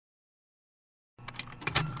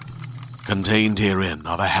Contained herein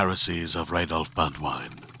are the heresies of Radolf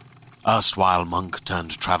Burntwine, erstwhile monk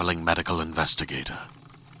turned traveling medical investigator.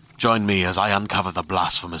 Join me as I uncover the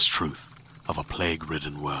blasphemous truth of a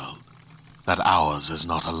plague-ridden world, that ours is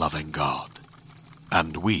not a loving God,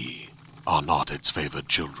 and we are not its favored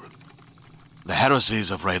children. The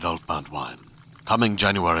heresies of Radolf Burntwine, coming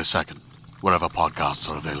January 2nd, wherever podcasts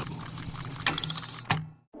are available.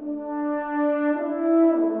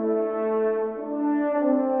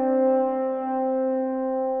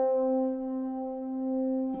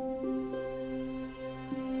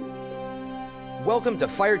 Welcome to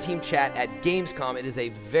Fireteam Chat at Gamescom. It is a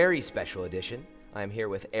very special edition. I'm here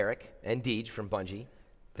with Eric and Deej from Bungie.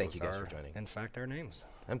 Thank you guys for joining. In fact, our names.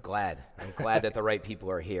 I'm glad that the right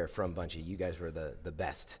people are here from Bungie. You guys were the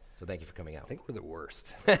best, so thank you for coming out. I think we're the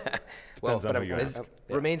worst. Well, Depends on who you it ask.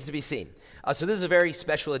 remains to be seen. So this is a very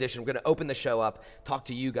special edition. We're going to open the show up, talk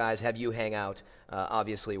to you guys, have you hang out.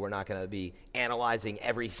 Obviously, we're not going to be analyzing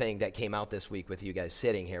everything that came out this week with you guys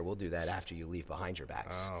sitting here. We'll do that after you leave behind your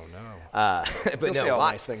backs. Oh, no. But We'll no, say all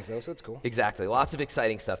nice things, though, so it's cool. Exactly. Lots of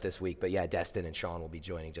exciting stuff this week. But yeah, Destin and Sean will be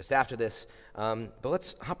joining just after this. But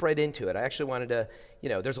let's hop right into it. I actually wanted to,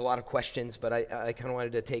 there's a lot of questions, but I kind of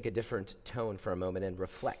wanted to take a different tone for a moment and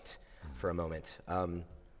reflect for a moment.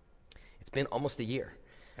 It's been almost a year,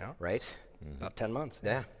 right? About 10 months.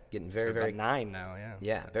 Yeah. Getting very, So very... about 9 now, yeah.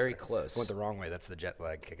 Yeah, very close. Went the wrong way. That's the jet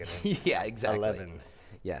lag kicking in. Yeah, exactly. 11.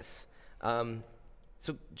 Yes.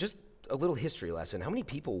 So just a little history lesson. How many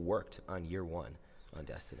people worked on year one on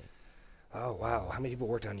Destiny? Oh, wow. How many people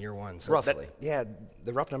worked on year one? So Roughly.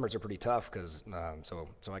 The rough numbers are pretty tough because,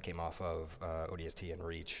 so I came off of ODST and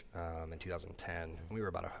Reach in 2010. We were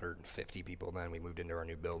about 150 people then. We moved into our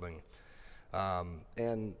new building.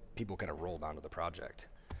 And people kind of rolled onto the project.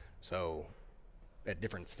 So at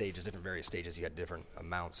different stages, various stages, you had different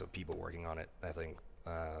amounts of people working on it. I think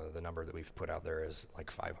the number that we've put out there is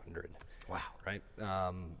like 500. Wow. Right?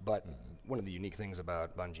 But one of the unique things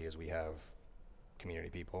about Bungie is we have community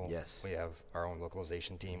people. Yes. We have our own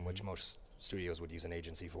localization team, which most studios would use an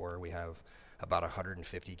agency for. We have about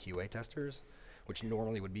 150 QA testers, which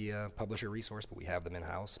normally would be a publisher resource, but we have them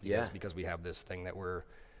in-house because we have this thing that we're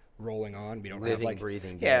rolling on. We don't Living, have like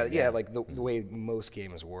breathing yeah, game, yeah, like the way most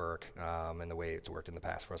games work, and the way it's worked in the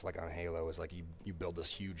past for us, like on Halo, is like you build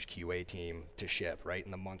this huge QA team to ship, right,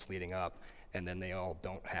 in the months leading up, and then they all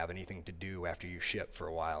don't have anything to do after you ship for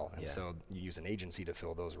a while, and so you use an agency to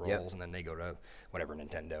fill those roles, and then they go to whatever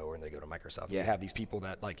Nintendo or they go to Microsoft. You have these people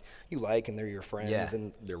that like you like, and they're your friends,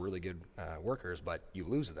 and they're really good workers, but you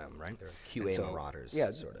lose them, right? They're QA marauders.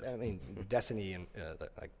 Yeah, sort of. I mean, Destiny and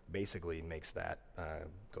like basically makes that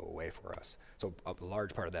go away for us. So a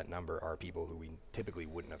large part of that number are people who we typically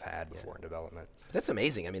wouldn't have had before in development. That's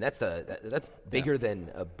amazing. I mean, that's bigger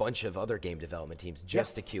than a bunch of other game development teams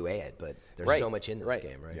just to QA it, but there's so much in this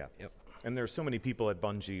game, right? Yeah. Yep. And there's so many people at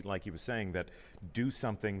Bungie, like he was saying, that do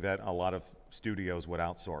something that a lot of studios would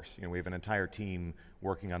outsource. We have an entire team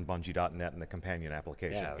working on Bungie.net and the companion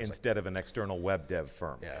application instead of an external web dev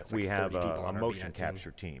firm. Yeah, we like have 30 people a on our motion BNet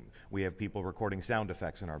capture team. We have people recording sound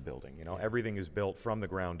effects in our building. Everything is built from the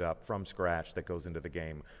ground up, from scratch, that goes into the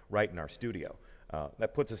game right in our studio.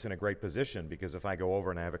 That puts us in a great position because if I go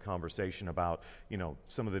over and I have a conversation about,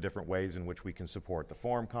 some of the different ways in which we can support the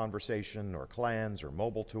forum conversation or clans or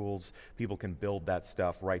mobile tools, people can build that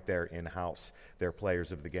stuff right there in-house. They're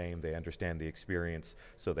players of the game. They understand the experience,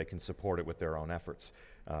 so they can support it with their own efforts.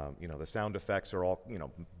 The sound effects are all,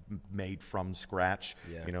 made from scratch.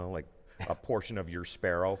 Like a portion of your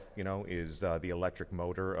Sparrow, is the electric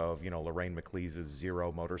motor of, Lorraine McLeese's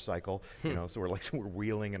Zero motorcycle. So we're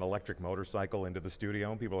wheeling an electric motorcycle into the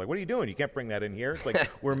studio, and people are like, "What are you doing? You can't bring that in here." It's like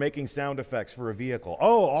we're making sound effects for a vehicle.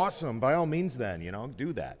 Oh, awesome! By all means, then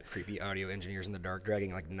do that. Creepy audio engineers in the dark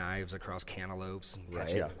dragging like knives across cantaloupes.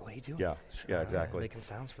 Right. Yeah. What are you doing? Yeah, exactly. Making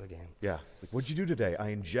sounds for the game. Yeah. It's like, what'd you do today? I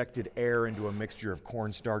injected air into a mixture of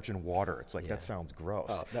cornstarch and water. It's like that sounds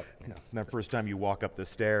gross. Oh, That first time you walk up the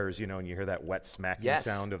stairs, and you hear that wet smacking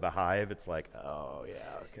sound of the hive, it's like, oh, yeah,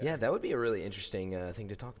 okay. Yeah, that would be a really interesting thing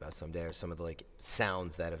to talk about someday, or some of the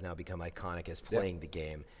sounds that have now become iconic as playing the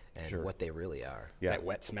game and what they really are. Yeah. That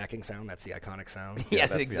wet smacking sound, that's the iconic sound.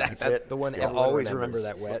 Yes, exactly. That's the one everyone always remembers. remember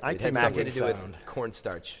that wet It had something to do with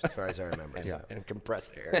cornstarch, as far as I remember. And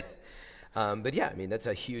compressed air. But yeah, I mean, that's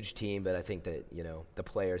a huge team, but I think that, the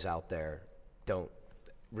players out there don't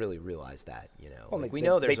really realize that, Well, we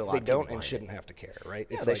know there's a lot of they don't people and shouldn't it. have to care, right?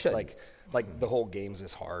 Yeah, It's they shouldn't. like the whole games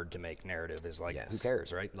is hard to make narrative is like, who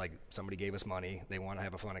cares, right? Like somebody gave us money, they want to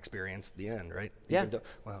have a fun experience, the end, right? Yeah.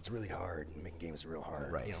 Well, it's really hard, making games is real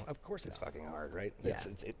hard. Right. Of course it's fucking hard, right? Yeah.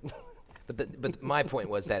 But my point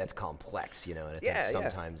was that it's complex, and I think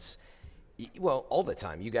sometimes Well, all the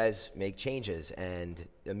time. You guys make changes, and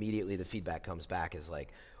immediately the feedback comes back as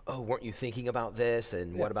like, oh, weren't you thinking about this,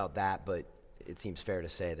 and what about that? But it seems fair to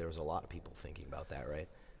say there was a lot of people thinking about that, right?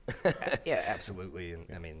 Yeah, absolutely. And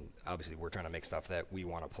I mean, obviously, we're trying to make stuff that we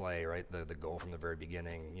want to play, right? The goal from the very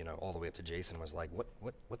beginning, you know, all the way up to Jason was like, what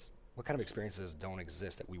kind of experiences don't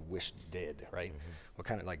exist that we wish did, right? What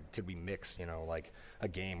kind of, like, could we mix, you know, like a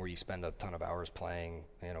game where you spend a ton of hours playing,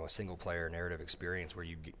 you know, a single player narrative experience where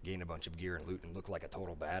you gain a bunch of gear and loot and look like a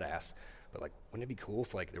total badass. But like, wouldn't it be cool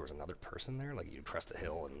if like there was another person there? Like you crest a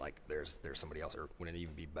hill and like there's somebody else, or wouldn't it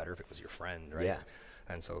even be better if it was your friend, right? Yeah.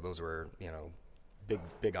 And so those were, you know,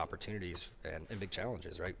 big opportunities and big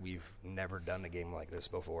challenges, right? We've never done a game like this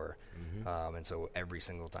before. And so every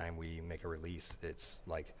single time we make a release, it's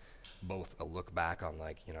like both a look back on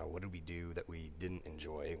like, you know, what did we do that we didn't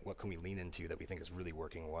enjoy? What can we lean into that we think is really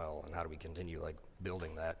working well? And how do we continue like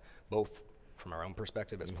building that, both from our own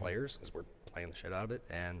perspective as players, as we're playing the shit out of it,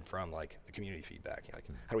 and from like the community feedback, you know, like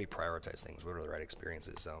how do we prioritize things? What are the right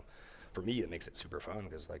experiences? So for me, it makes it super fun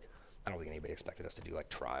because like, I don't think anybody expected us to do like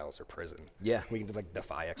trials or prison. Yeah. We can like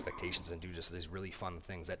defy expectations and do just these really fun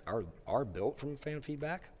things that are built from fan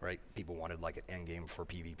feedback, right? People wanted like an end game for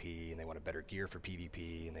PvP, and they wanted better gear for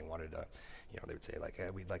PvP, and they wanted you know, they would say like,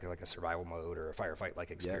 we'd like a survival mode or a firefight like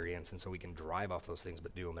experience. And so we can drive off those things,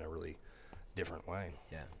 but do them in a really different way.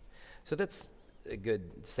 Yeah. So that's a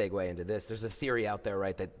good segue into this. There's a theory out there,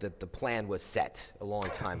 right, that the plan was set a long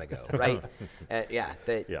time ago, right?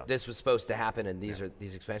 This was supposed to happen, and these are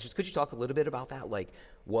these expansions. Could you talk a little bit about that? Like,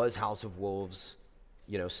 was House of Wolves,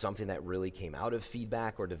 you know, something that really came out of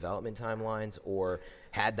feedback or development timelines, or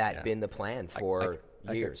had that been the plan for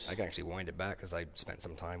years? I can actually wind it back because I spent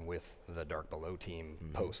some time with the Dark Below team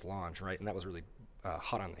post-launch, right? And that was really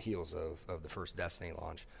hot on the heels of the first Destiny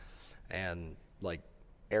launch. And, like,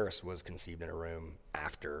 Eris was conceived in a room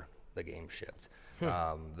after the game shipped.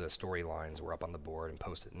 The storylines were up on the board and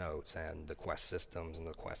post-it notes, and the quest systems and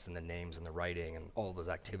the quests and the names and the writing and all those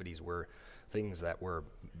activities were things that were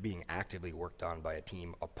being actively worked on by a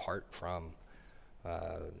team apart from,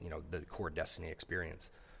 you know, the core Destiny experience,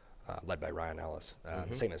 led by Ryan Ellis.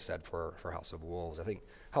 The same is said for House of Wolves. I think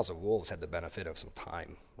House of Wolves had the benefit of some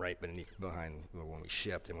time, right, behind when we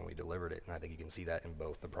shipped and when we delivered it, and I think you can see that in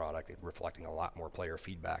both the product, reflecting a lot more player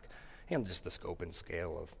feedback and just the scope and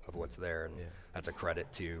scale of what's there. And that's a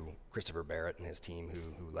credit to Christopher Barrett and his team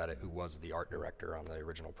who led it, who was the art director on the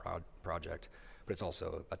original project. But it's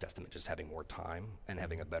also a testament just having more time and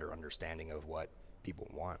having a better understanding of what people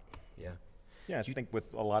want. Yeah. Yeah, I think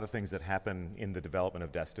with a lot of things that happen in the development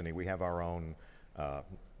of Destiny, we have our own,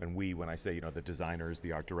 and when I say, you know, the designers,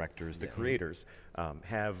 the art directors, the creators,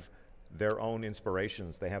 have their own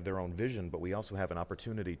inspirations, they have their own vision, but we also have an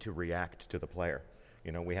opportunity to react to the player.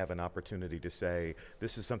 You know, we have an opportunity to say,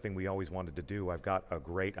 this is something we always wanted to do. I've got a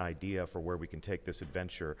great idea for where we can take this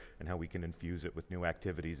adventure and how we can infuse it with new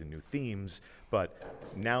activities and new themes. But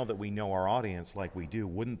now that we know our audience like we do,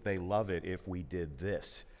 wouldn't they love it if we did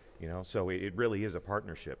this? You know, so it really is a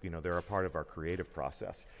partnership. You know, they're a part of our creative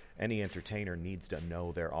process. Any entertainer needs to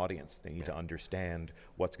know their audience. They need to understand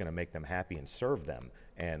what's going to make them happy and serve them.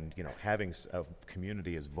 And, you know, having a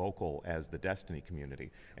community as vocal as the Destiny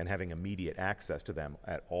community and having immediate access to them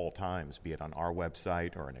at all times, be it on our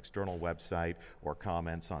website or an external website or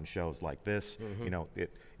comments on shows like this, you know,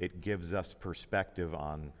 it gives us perspective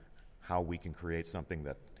on how we can create something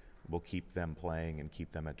that will keep them playing and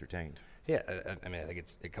keep them entertained. Yeah, I mean, I think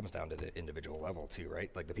it comes down to the individual level too, right?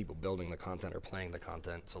 Like the people building the content or playing the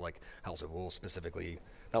content. So like House of Wolves specifically,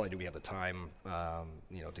 not only do we have the time,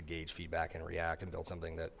 you know, to gauge feedback and react and build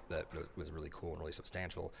something that was really cool and really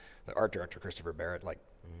substantial. The art director, Christopher Barrett, like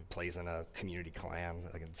plays in a community clan,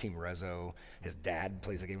 like in Team Rezo. His dad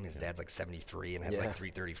plays the game. His dad's like 73 and has like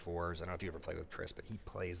 334s. I don't know if you ever played with Chris, but he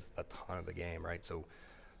plays a ton of the game, right? So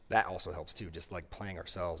that also helps too, just like playing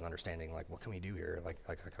ourselves and understanding like what can we do here, like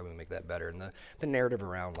how can we make that better. And the narrative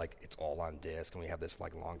around like it's all on disc and we have this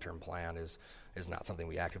like long-term plan is not something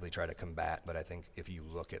we actively try to combat. But I think if you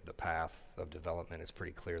look at the path of development, it's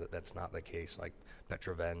pretty clear that that's not the case. Like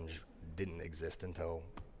Petrovenge didn't exist until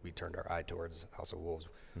we turned our eye towards House of Wolves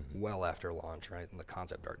well after launch, right? And the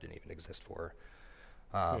concept art didn't even exist for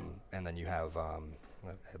her. And then you have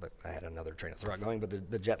I had another train of thought going, but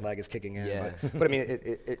the jet lag is kicking in. Yeah. But I mean,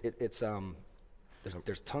 it's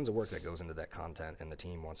there's tons of work that goes into that content, and the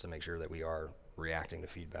team wants to make sure that we are reacting to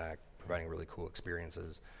feedback, providing really cool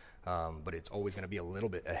experiences. But it's always going to be a little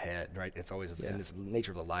bit ahead, right? It's always in this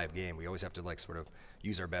nature of the live game. We always have to like sort of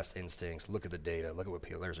use our best instincts, look at the data, look at what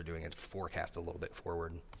players are doing, and forecast a little bit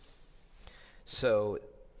forward. So,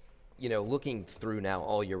 you know, looking through now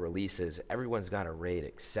all your releases, everyone's got a raid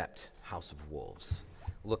except House of Wolves,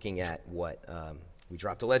 looking at what we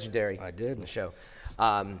dropped a legendary. I did. In the show.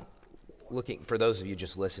 Looking for those of you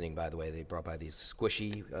just listening, by the way, they brought by these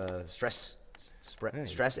squishy stress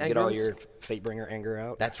Get all your Fatebringer anger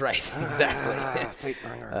out. That's right, exactly.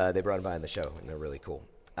 Fatebringer. They brought them by in the show, and they're really cool.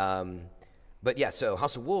 But yeah, so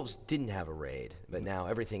House of Wolves didn't have a raid, but now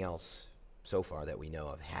everything else so far that we know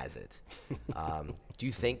of has it. Do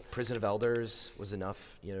you think Prison of Elders was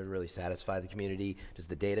enough, to really satisfy the community? Does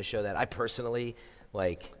the data show that? I personally,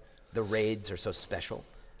 the raids are so special.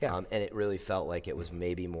 Yeah. And it really felt like it was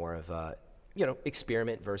maybe more of a,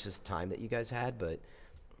 experiment versus time that you guys had. But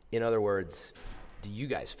in other words, do you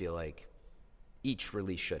guys feel like each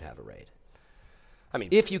release should have a raid? I mean,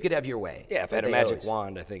 if you could have your way. Yeah, if I had a magic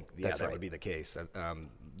wand, I think that right. would be the case.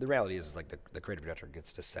 The reality is the creative director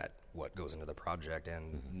gets to set what goes into the project,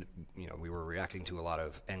 and we were reacting to a lot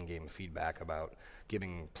of end game feedback about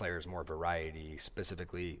giving players more variety,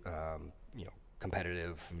 specifically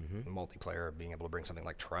competitive multiplayer, being able to bring something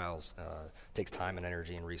like Trials takes time and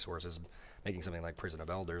energy and resources. Making something like Prison of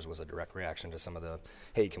Elders was a direct reaction to some of the,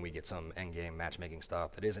 hey, can we get some end-game matchmaking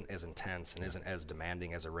stuff that isn't as intense and isn't as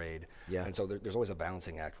demanding as a raid? Yeah. And so there's always a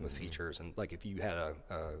balancing act with features. And if you had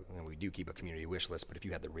we do keep a community wish list, but if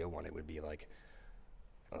you had the real one, it would be like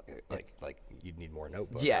you'd need more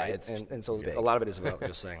notebooks. Yeah, right? And so big. A lot of it is about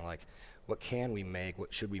just saying what can we make,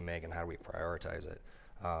 what should we make, and how do we prioritize it?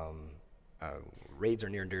 Raids are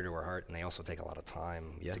near and dear to our heart, and they also take a lot of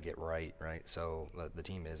time to get right? So the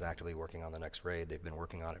team is actively working on the next raid. They've been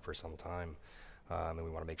working on it for some time, and we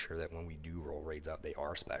want to make sure that when we do roll raids out, they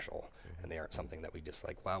are special, and they aren't something that we just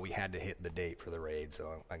we had to hit the date for the raid,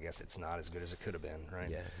 so I guess it's not as good as it could have been, right?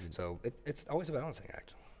 Yeah. So it's always a balancing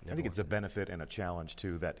act. I think it's a benefit and a challenge,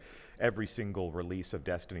 too, that every single release of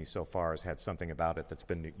Destiny so far has had something about it that's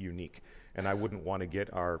been unique. And I wouldn't want to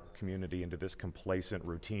get our community into this complacent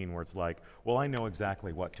routine where it's like, well, I know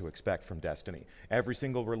exactly what to expect from Destiny. Every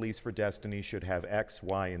single release for Destiny should have X,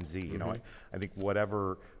 Y, and Z. I think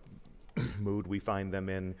whatever mood we find them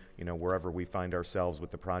in, wherever we find ourselves with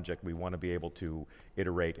the project, we want to be able to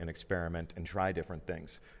iterate and experiment and try different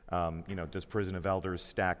things. Does Prison of Elders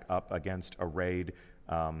stack up against a raid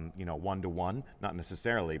 1-to-1? Not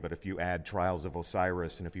necessarily, but if you add Trials of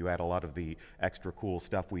Osiris and if you add a lot of the extra cool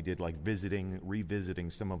stuff we did, like revisiting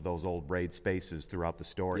some of those old raid spaces throughout the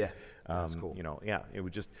story. Yeah, that's cool. It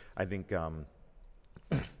would just, I think,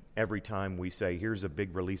 every time we say, here's a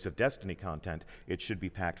big release of Destiny content, it should be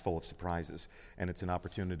packed full of surprises. And it's an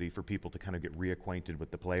opportunity for people to kind of get reacquainted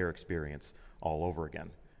with the player experience all over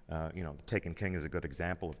again. Taken King is a good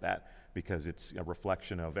example of that, because it's a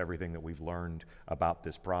reflection of everything that we've learned about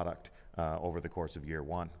this product over the course of year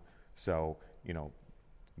one. So,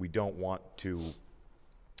 we don't want to,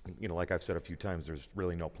 like I've said a few times, there's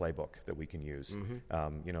really no playbook that we can use.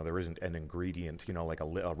 There isn't an ingredient, like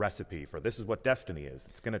a recipe for this is what Destiny is.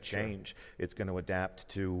 It's going to change. Sure. It's going to adapt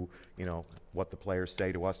to, what the players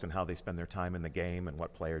say to us and how they spend their time in the game and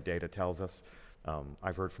what player data tells us.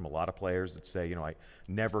 I've heard from a lot of players that say, I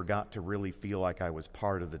never got to really feel like I was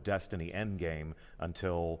part of the Destiny endgame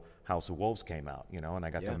until House of Wolves came out, and I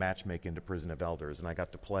got to matchmake into Prison of Elders, and I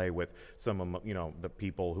got to play with some of, the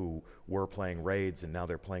people who were playing raids, and now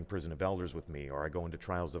they're playing Prison of Elders with me, or I go into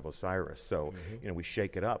Trials of Osiris. So, we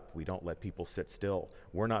shake it up. We don't let people sit still.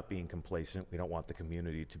 We're not being complacent. We don't want the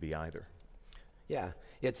community to be either. Yeah,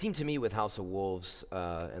 it seemed to me with House of Wolves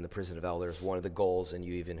and the Prison of Elders, one of the goals, and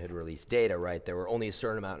you even had released data, right? There were only a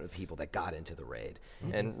certain amount of people that got into the raid,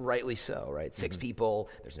 and rightly so, right? 6 people,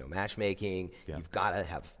 there's no matchmaking. Yeah. You've got to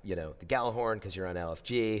have, the Gallahorn because you're on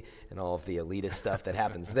LFG and all of the elitist stuff that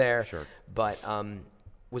happens there. Sure. But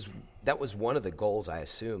that was one of the goals, I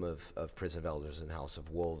assume, of Prison of Elders and House of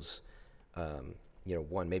Wolves.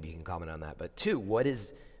 One, maybe you can comment on that, but 2, what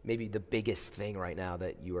is maybe the biggest thing right now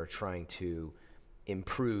that you are trying to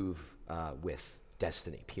improve with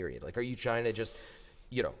Destiny, period? Are you trying to just,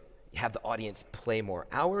 have the audience play more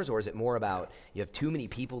hours, or is it more about you have too many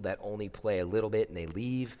people that only play a little bit and they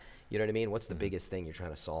leave? You know what I mean? What's the biggest thing you're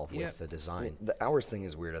trying to solve with the design? The hours thing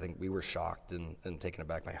is weird. I think we were shocked and taken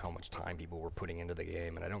aback by how much time people were putting into the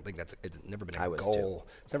game, and I don't think it's never been a goal.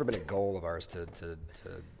 It's never been a goal of ours to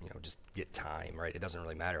just get time, right? It doesn't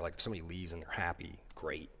really matter. If somebody leaves and they're happy,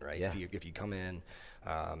 great, right? Yeah. If you come in,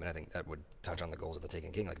 and I think that would touch on the goals of the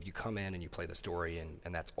Taken King. If you come in and you play the story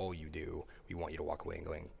and that's all you do, we want you to walk away and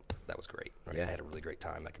going, that was great. Right? Yeah. I had a really great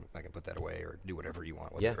time. I can put that away or do whatever you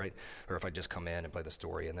want with it, right? Or if I just come in and play the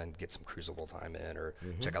story and then get some Crucible time in or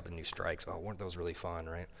check out the new strikes. Oh, weren't those really fun,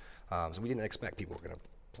 right? So we didn't expect people were going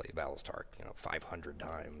to play Battlestar, 500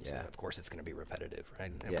 times. Yeah. And of course, it's going to be repetitive,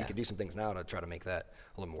 right? And Yeah. we could do some things now to try to make that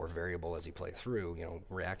a little more variable as you play through,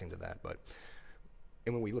 reacting to that.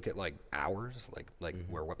 And when we look at like hours, like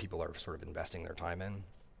where what people are sort of investing their time in,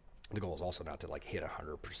 the goal is also not to like hit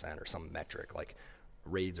 100% or some metric. Like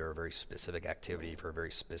raids are a very specific activity for a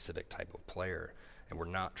very specific type of player, and we're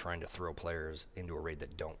not trying to throw players into a raid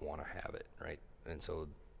that don't want to have it, right? And so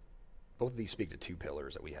both of these speak to two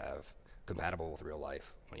pillars that we have compatible with real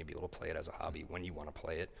life. When you be able to play it as a hobby, when you want to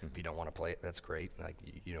play it. If you don't want to play it, that's great. Like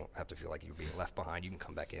you don't have to feel like you're being left behind. You can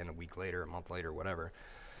come back in a week later, a month later, whatever.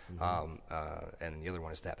 And the other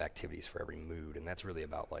one is to have activities for every mood, and that's really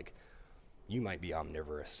about like, you might be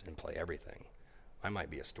omnivorous and play everything. I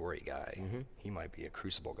might be a story guy. He might be a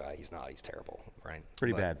Crucible guy. He's not. He's terrible, right?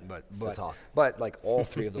 Pretty bad. But like all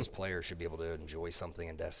three of those players should be able to enjoy something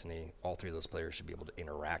in Destiny. All three of those players should be able to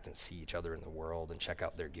interact and see each other in the world and check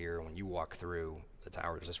out their gear. When you walk through the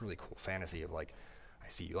tower, there's this really cool fantasy of like, I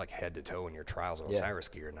see you like head to toe in your Trials of Osiris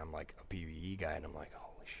gear, and I'm like a PvE guy, and I'm like,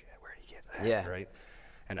 holy shit, where did you get that? Yeah. Right?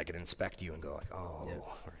 And I can inspect you and go like, oh. Yeah.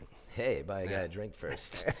 Right. Hey, buy a guy a drink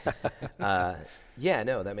first.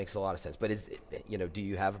 No, that makes a lot of sense. But do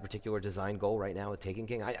you have a particular design goal right now with Taken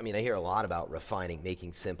King? I mean, I hear a lot about refining,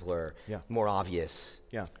 making simpler, more obvious.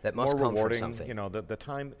 Yeah, that must more come rewarding, from something. The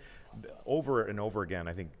time, over and over again,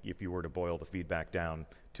 I think if you were to boil the feedback down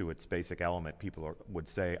to its basic element, people would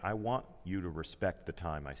say, I want you to respect the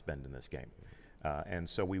time I spend in this game. And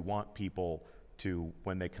so we want people to,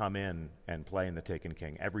 when they come in and play in the Taken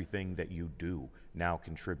King, everything that you do now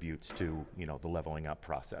contributes to, the leveling up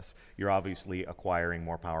process. You're obviously acquiring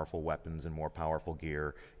more powerful weapons and more powerful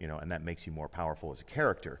gear, and that makes you more powerful as a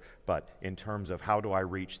character. But in terms of how do I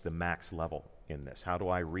reach the max level in this? How do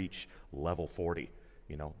I reach level 40?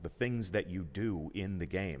 The things that you do in the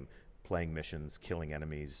game, playing missions, killing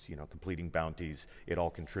enemies, completing bounties, it all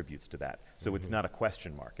contributes to that. So it's not a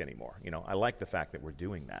question mark anymore. I like the fact that we're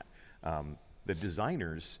doing that. The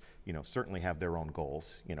designers, certainly have their own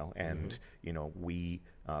goals, and we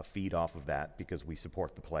feed off of that because we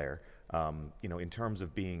support the player. In terms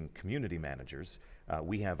of being community managers,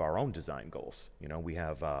 we have our own design goals. We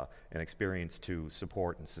have an experience to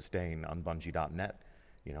support and sustain on Bungie.net,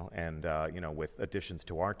 and with additions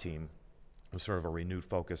to our team, sort of a renewed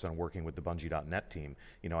focus on working with the Bungie.net team.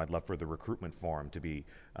 I'd love for the recruitment forum to be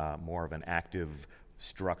more of an active,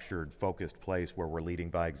 structured, focused place where we're leading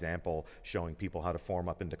by example, showing people how to form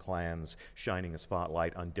up into clans, shining a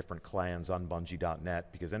spotlight on different clans on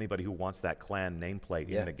Bungie.net, because anybody who wants that clan nameplate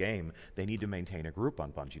in the game, they need to maintain a group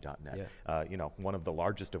on Bungie.net. One of the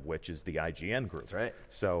largest of which is the IGN group. That's right.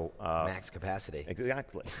 So max capacity.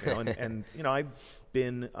 Exactly. And I've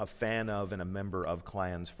been a fan of and a member of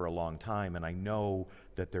clans for a long time, and I know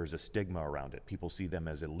that there's a stigma around it. People see them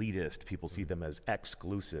as elitist. People see them as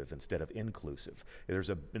exclusive instead of inclusive. There's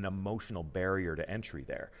an emotional barrier to entry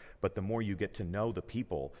there. But the more you get to know the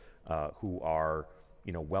people who are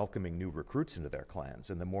welcoming new recruits into their clans,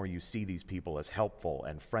 and the more you see these people as helpful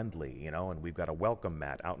and friendly, and we've got a welcome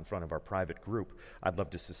mat out in front of our private group, I'd love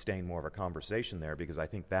to sustain more of a conversation there, because I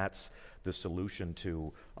think that's the solution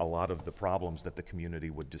to a lot of the problems that the community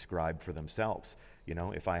would describe for themselves.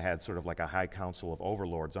 If I had sort of like a high council of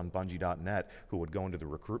overlords on Bungie.net who would go into the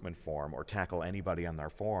recruitment forum or tackle anybody on their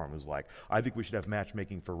forum who's like, I think we should have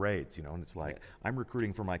matchmaking for raids, and it's like, I'm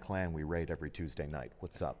recruiting for my clan, we raid every Tuesday night.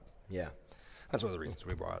 What's up? Yeah. That's one of the reasons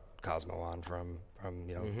we brought Cosmo on from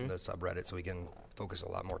the subreddit, so we can focus a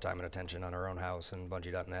lot more time and attention on our own house and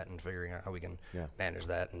Bungie.net and figuring out how we can manage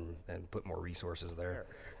that and put more resources there.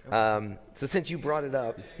 So since you brought it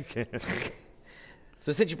up,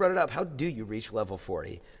 how do you reach level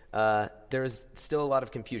 40? There's still a lot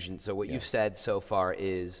of confusion. So what you've said so far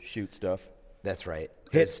is shoot stuff. That's right.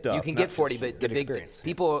 Hit stuff. You can get 40, but the big experience.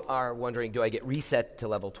 People are wondering, do I get reset to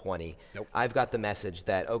level 20? Nope. I've got the message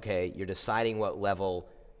that, okay, you're deciding what level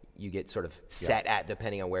you get sort of set at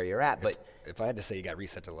depending on where you're at. But if I had to say you got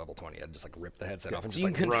reset to level 20, I'd just like rip the headset off and so just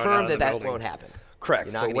you can run confirm out of the that building. won't happen. Correct.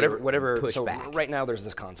 You're not So gonna whatever. push So back. right now there's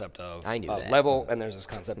this concept of I knew that. level, and there's this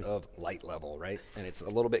concept of light level, right? And it's a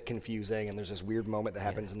little bit confusing. And there's this weird moment that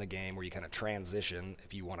happens in the game where you kind of transition,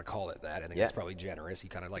 if you want to call it that. I think that's probably generous.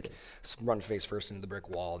 You kind of like run face first into the brick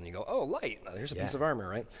wall, and you go, "Oh, light! Here's a piece of armor,"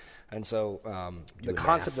 right? And so the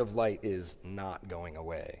concept of light is not going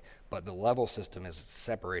away, but the level system is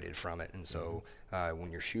separated from it. And so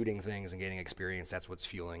when you're shooting things and getting experience, that's what's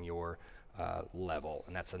fueling your level,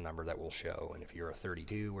 and that's the number that will show. And if you're a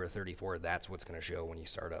 32 or a 34, that's what's going to show when you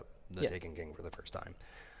start up the Taken King for the first time.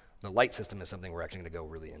 The light system is something we're actually going to go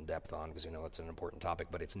really in depth on, because we know it's an important topic,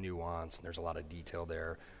 but it's nuanced, and there's a lot of detail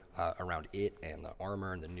there around it and the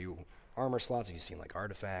armor and the new armor slots. If you've seen like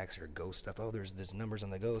artifacts or ghost stuff, there's numbers on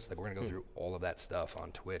the ghosts. Like we're gonna go through all of that stuff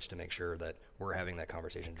on Twitch to make sure that we're having that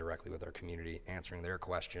conversation directly with our community, answering their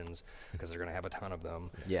questions because they're gonna have a ton of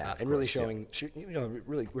them. And really showing,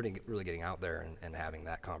 really getting out there and having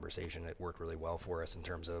that conversation. It worked really well for us in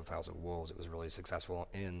terms of House of Wolves. It was really successful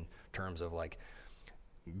in terms of like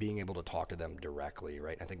being able to talk to them directly,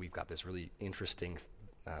 right? I think we've got this really interesting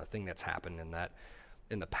thing that's happened in that.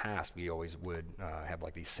 In the past, we always would have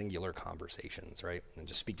like these singular conversations, right? And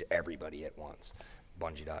just speak to everybody at once.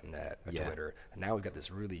 Bungie.net, Twitter. And now we've got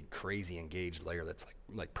this really crazy engaged layer that's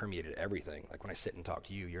like permeated everything. Like when I sit and talk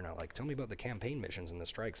to you, you're not like, tell me about the campaign missions and the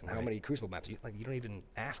strikes and how many Crucible maps. You don't even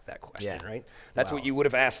ask that question, right? That's what you would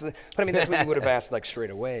have asked. But I mean, that's what you would have asked like straight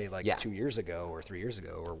away, like 2 years ago or 3 years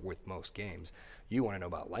ago, or with most games. You want to know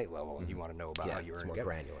about light level, and you want to know about how you're more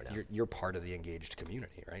granular now. You're part of the engaged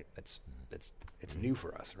community, right? It's new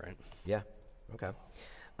for us, right? Yeah.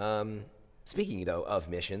 Okay. Speaking though of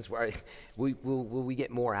missions, will we get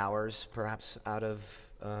more hours perhaps out of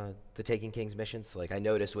the Taken King's missions? Like I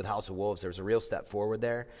noticed with House of Wolves, there's a real step forward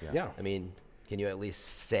there. Yeah. I mean, can you at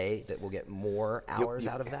least say that we'll get more hours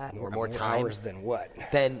out of that, or more time? Hours than what?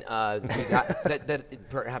 Then we got that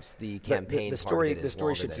perhaps the campaign. The story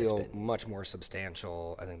should feel much more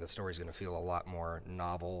substantial. I think the story's going to feel a lot more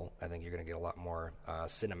novel. I think you're going to get a lot more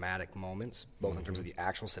cinematic moments, both in terms of the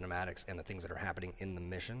actual cinematics and the things that are happening in the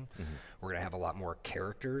mission. We're going to have a lot more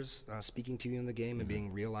characters speaking to you in the game and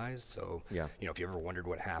being realized. So, if you ever wondered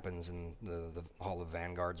what happens in the Hall of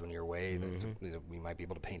Vanguards when you're away, we might be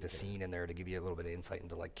able to paint a scene in there to give you a little bit of insight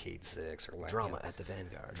into like Cade 6 or like Drama at the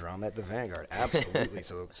Vanguard. Drama at the Vanguard, absolutely.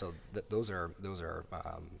 so those are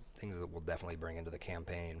things that we'll definitely bring into the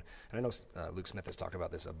campaign. And I know Luke Smith has talked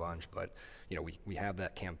about this a bunch, but we have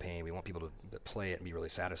that campaign. We want people to play it and be really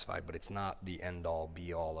satisfied, but it's not the end all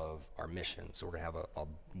be all of our mission. So we're gonna have a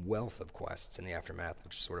wealth of quests in the aftermath,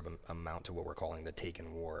 which sort of amount to what we're calling the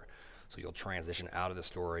Taken War. So you'll transition out of the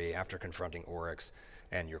story after confronting Oryx,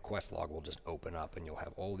 and your quest log will just open up, and you'll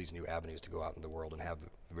have all these new avenues to go out in the world and have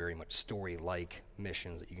very much story-like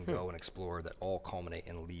missions that you can go and explore that all culminate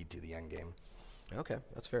and lead to the end game. Okay,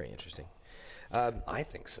 that's very interesting. I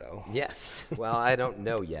think so. Yes. Well, I don't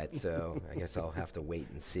know yet, so I guess I'll have to wait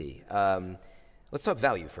and see. Let's talk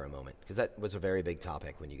value for a moment, because that was a very big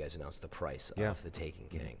topic when you guys announced the price of the Taken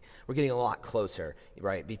King. We're getting a lot closer,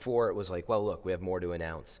 right? Before it was like, well, look, we have more to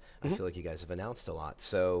announce. I feel like you guys have announced a lot.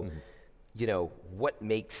 So, what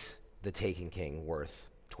makes the Taken King worth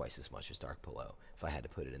twice as much as Dark Below, if I had to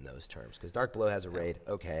put it in those terms? Because Dark Below has a raid,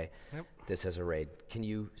 this has a raid. Can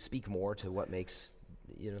you speak more to what makes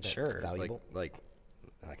that valuable? Like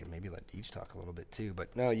I can maybe let Deej talk a little bit too,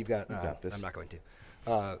 but no, you've got this. I'm not going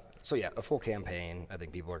to. So a full campaign. I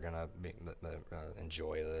think people are gonna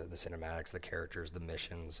enjoy the cinematics, the characters, the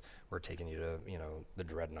missions. We're taking you to the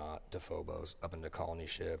Dreadnought, to Phobos, up into colony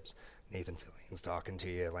ships. Nathan Fillion's talking to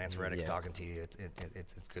you. Lance Reddick's talking to you.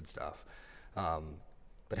 It's good stuff.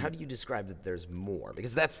 But how do you describe that there's more?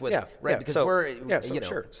 Because that's what, Because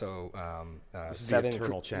sure. So, this is 7 the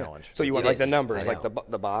eternal challenge. So you want like the numbers, like the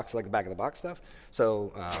box, like the back of the box stuff.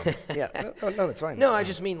 So, no, it's fine. No, I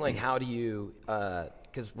just mean like, how do you?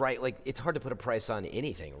 Because it's hard to put a price on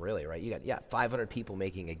anything, really, right? You got 500 people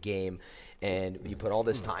making a game, and you put all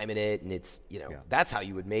this time in it, and it's that's how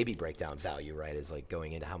you would maybe break down value, right? Is like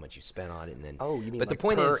going into how much you spent on it, and then you mean but like the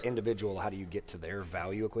point per is, individual, how do you get to their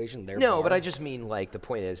value equation? But I just mean like the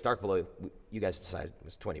point is, Dark Below, you guys decided it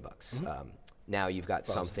was $20. Now you've got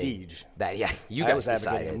something that you guys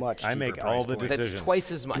decided. Much I make all the decisions. That's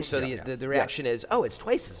twice as much. So the reaction is, it's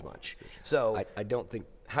twice as much. So I don't think.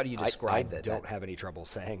 How do you describe that? I don't have any trouble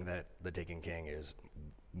saying that the Taken King is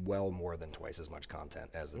well more than twice as much content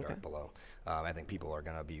as the Dark Below. I think people are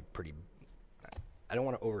going to be pretty. I don't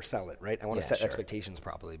want to oversell it, right? I want to set expectations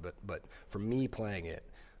properly, but for me playing it,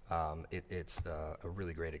 it's a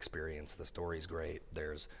really great experience. The story's great.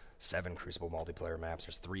 There's 7 Crucible multiplayer maps.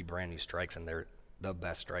 There's 3 brand new strikes, and they're the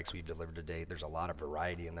best strikes we've delivered to date. There's a lot of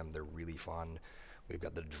variety in them. They're really fun. We've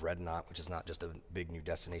got the Dreadnought, which is not just a big new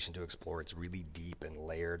destination to explore. It's really deep and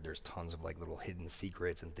layered. There's tons of like little hidden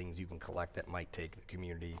secrets and things you can collect that might take the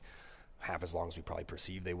community half as long as we probably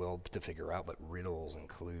perceive they will to figure out, but riddles and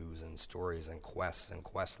clues and stories and quests and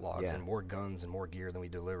quest logs and more guns and more gear than we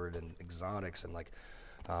delivered and exotics and like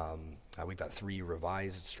we've got 3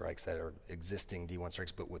 revised strikes that are existing D1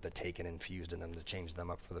 strikes but with a Taken infused in them to change them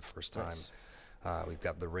up for the first time. Nice. We've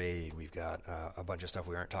got the raid. We've got a bunch of stuff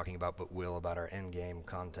we aren't talking about, but will about our end game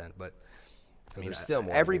content. But So there's still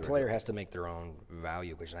more. Every player has to make their own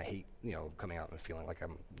value equation. I hate, coming out and feeling like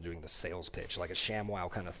I'm doing the sales pitch, like a ShamWow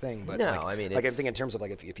kind of thing. But no, I mean, like I'm thinking in terms of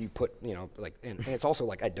like if you put, and it's also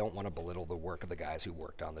like I don't want to belittle the work of the guys who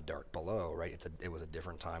worked on the Dark Below, right? It was a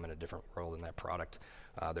different time and a different world in that product.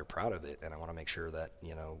 They're proud of it, and I want to make sure that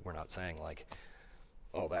we're not saying like,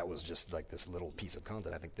 oh, that was just like this little piece of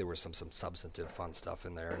content. I think there was some substantive fun stuff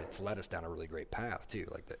in there, and it's led us down a really great path, too.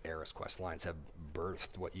 Like the Eris quest lines have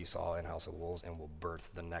birthed what you saw in House of Wolves and will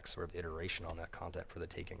birth the next sort of iteration on that content for the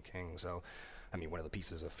Taken King. So, I mean, one of the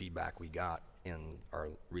pieces of feedback we got in our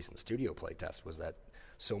recent studio playtest was that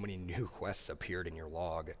so many new quests appeared in your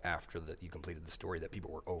log after you completed the story that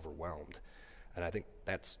people were overwhelmed. And I think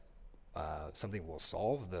that's something we'll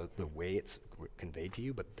solve, the way it's conveyed to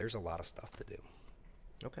you, but there's a lot of stuff to do.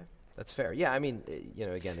 Okay, that's fair. Yeah, I mean,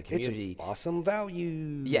 again, the community. It's an awesome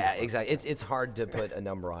value. Yeah, exactly. It's hard to put a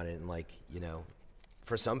number on it, and like,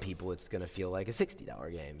 for some people, it's going to feel like a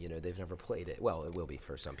 $60 game. They've never played it. Well, it will be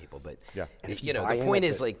for some people, but yeah. The point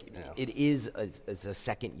is it is it's a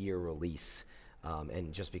second-year release,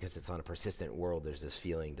 and just because it's on a persistent world, there's this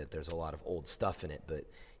feeling that there's a lot of old stuff in it. But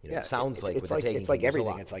it sounds like with the Taken it's like King,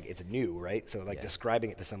 everything. It's like it's new, right? So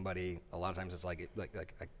describing it to somebody, a lot of times it's like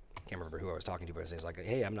I can't remember who I was talking to, but it's like,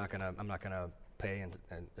 hey, I'm not gonna pay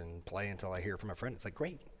and play until I hear from a friend. It's like,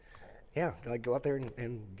 great, yeah, like go out there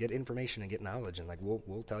and get information and get knowledge, and like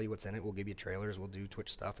we'll tell you what's in it. We'll give you trailers. We'll do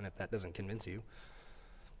Twitch stuff, and if that doesn't convince you,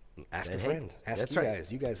 ask a friend. Ask you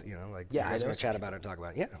guys. You guys, you guys want to chat about it and talk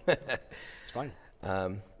about it. Yeah, it's fine.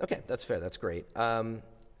 Okay, that's fair. That's great.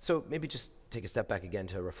 So maybe just take a step back again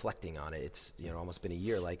to reflecting on it. It's almost been a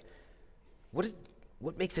year. Like,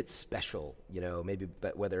 what makes it special? Maybe,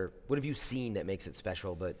 but what have you seen that makes it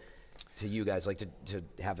special? But to you guys, like to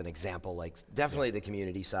have an example, like definitely the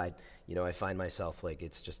community side. I find myself like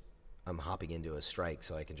it's just I'm hopping into a strike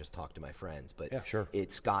so I can just talk to my friends. But sure.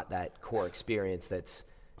 It's got that core experience that's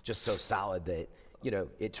just so solid that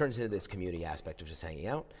it turns into this community aspect of just hanging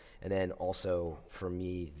out, and then also for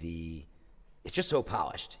me it's just so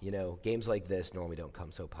polished. Games like this normally don't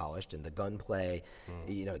come so polished, and the gunplay,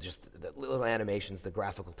 just the little animations, the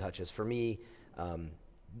graphical touches. For me,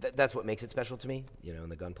 that's what makes it special to me, in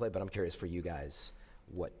the gunplay. But I'm curious for you guys,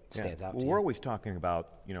 what stands out to you? We're always talking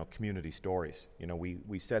about, community stories.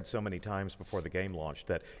 We said so many times before the game launched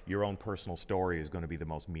that your own personal story is going to be the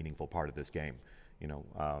most meaningful part of this game.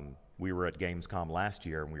 We were at Gamescom last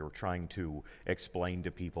year, and we were trying to explain to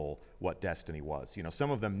people what Destiny was. Some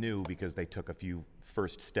of them knew because they took a few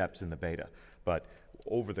first steps in the beta. But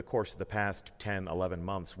over the course of the past 10, 11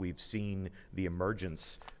 months, we've seen the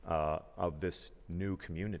emergence of this new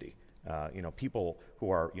community. People who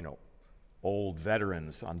are, old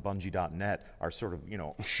veterans on Bungie.net are sort of,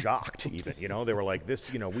 shocked even, they were like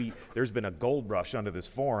this, there's been a gold rush under this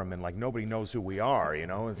forum and like nobody knows who we are,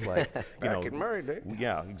 it's like, Back in my day.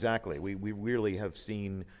 Yeah, exactly. We really have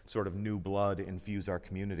seen sort of new blood infuse our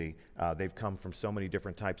community. They've come from so many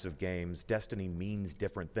different types of games. Destiny means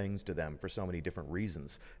different things to them for so many different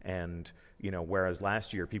reasons. And, whereas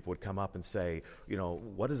last year people would come up and say,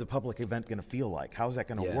 what is a public event going to feel like? How's that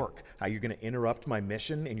going to work? How you're going to interrupt my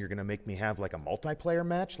mission and you're going to make me have like a multiplayer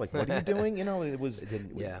match? Like, what are you doing?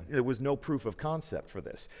 There was no proof of concept for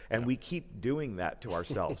this. And we keep doing that to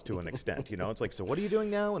ourselves to an extent. It's like, so what are you doing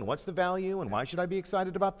now? And what's the value? And why should I be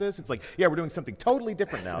excited about this? It's like, yeah, we're doing something totally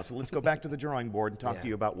different now. So let's go back to the drawing board and talk to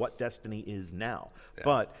you about what Destiny is now. Yeah.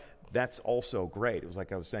 But that's also great. It was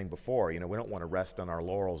like I was saying before, we don't want to rest on our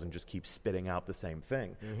laurels and just keep spitting out the same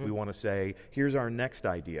thing. Mm-hmm. We want to say, here's our next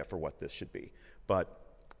idea for what this should be. But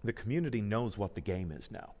the community knows what the game is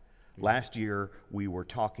now. Last year, we were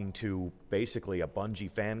talking to basically a Bungie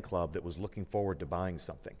fan club that was looking forward to buying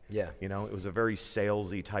something. Yeah. It was a very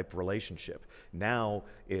salesy type relationship. Now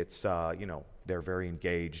it's, they're very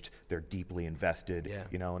engaged, they're deeply invested,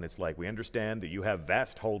 and it's like, we understand that you have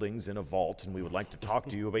vast holdings in a vault and we would like to talk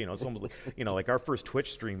to you about, it's almost like, like our first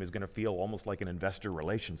Twitch stream is going to feel almost like an investor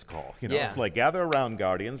relations call. It's like, gather around,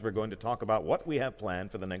 Guardians, we're going to talk about what we have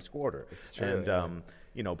planned for the next quarter. It's true. And,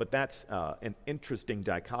 but that's an interesting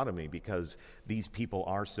dichotomy because these people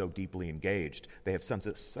are so deeply engaged. They have such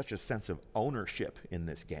a sense of ownership in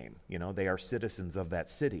this game. They are citizens of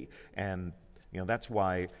that city. And, that's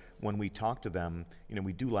why when we talk to them,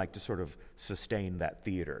 we do like to sort of sustain that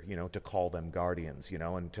theater, to call them guardians,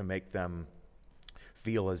 and to make them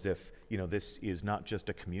feel as if, this is not just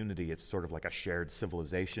a community, it's sort of like a shared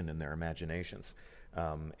civilization in their imaginations.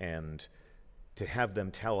 And to have them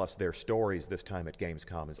tell us their stories this time at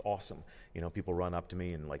Gamescom is awesome. You know, people run up to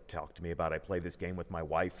me and like talk to me about, I played this game with my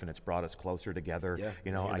wife and it's brought us closer together. Yeah,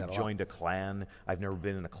 you know, I I hear that a joined a clan. I've never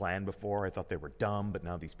been in a clan before. I thought they were dumb, but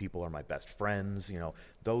now these people are my best friends. You know,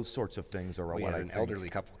 those sorts of things are We what had I an think. elderly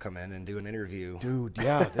couple come in and do an interview. Dude,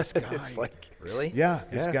 yeah, this guy. It's like, Really? Yeah,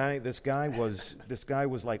 Yeah. this guy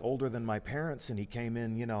was like older than my parents, and he came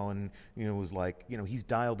in, you know, and was like, he's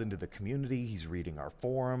dialed into the community. He's reading our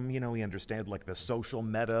forum. You know, he understands like the social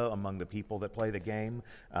meta among the people that play the game.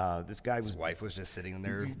 This guy was his wife was just sitting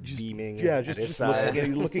there beaming yeah, at just his side.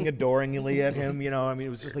 looking adoringly at him. You know, I mean,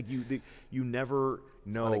 it was just like you never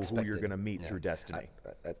know who unexpected. you're going to meet Yeah. through Destiny.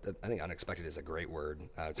 I think unexpected is a great word.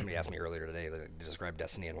 Somebody asked me earlier today to describe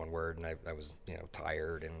Destiny in one word, and I was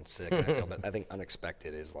tired and sick. And I feel, but I think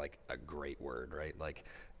unexpected is like a great word, right? Like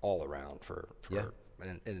all around for Yeah.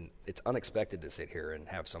 and it's unexpected to sit here and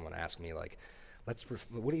have someone ask me like,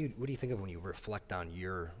 what do you think of when you reflect on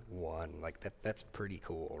year one? Like that's pretty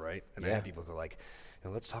cool, right? And I Yeah. have people go like,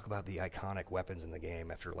 let's talk about the iconic weapons in the game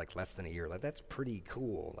after like less than a year. Like that's pretty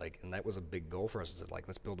cool. Like, and that was a big goal for us. Is like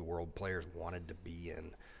let's build a world players wanted to be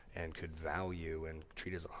in and could value and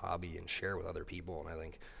treat as a hobby and share with other people. And I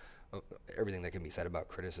think everything that can be said about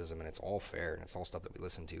criticism, and it's all fair and it's all stuff that we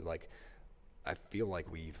listen to. Like, I feel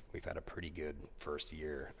like we've had a pretty good first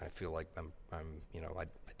year. I feel like I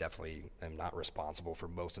definitely am not responsible for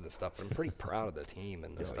most of the stuff, but I'm pretty proud of the team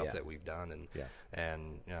and the stuff yeah. that we've done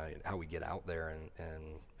and how we get out there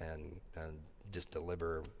and just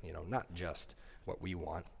deliver, not just what we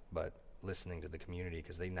want, but listening to the community,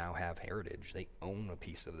 because they now have heritage. They own a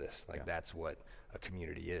piece of this. Like that's what a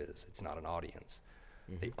community is. It's not an audience.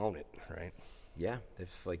 They own it, right? Yeah, they've,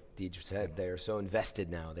 like Deidre said, they are so invested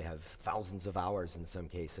now. They have thousands of hours in some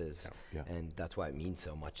cases, Yeah. and that's why it means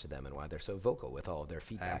so much to them and why they're so vocal with all of their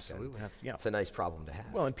feedback. Absolutely. And Yeah. it's a nice problem to have.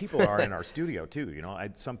 Well, and people are in our studio too.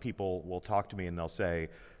 Some people will talk to me and they'll say,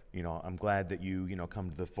 I'm glad that you come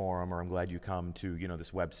to the forum, or I'm glad you come to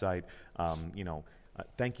this website.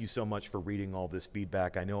 Thank you so much for reading all this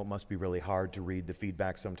feedback. I know it must be really hard to read the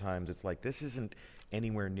feedback sometimes. It's like, this isn't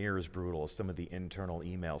anywhere near as brutal as some of the internal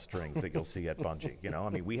email strings that you'll see at Bungie. I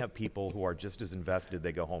mean, we have people who are just as invested.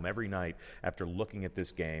 They go home every night after looking at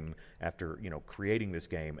this game, after creating this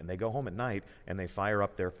game, and they go home at night and they fire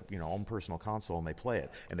up their own personal console and they play it.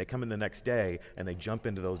 And they come in the next day and they jump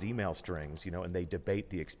into those email strings, and they debate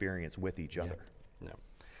the experience with each other. Yeah.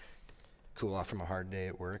 Cool off from a hard day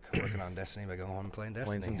at work, working on Destiny by going home and playing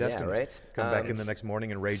Destiny. Playing some Destiny. Yeah, right? Come back in the next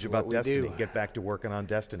morning and rage it's about what we Destiny. do. Get back to working on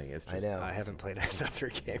Destiny. It's just, I know. I haven't played another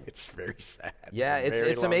game. It's very sad. Yeah, For a very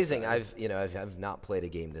it's long amazing. time. I've not played a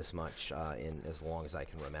game this much in as long as I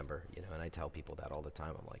can remember. And I tell people that all the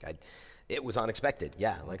time. I'm like, it was unexpected.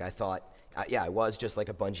 Yeah, like I thought. I was just like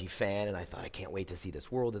a Bungie fan, and I thought I can't wait to see this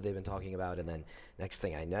world that they've been talking about. And then next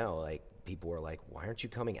thing I know, like people were like, "Why aren't you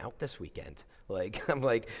coming out this weekend?" Like I'm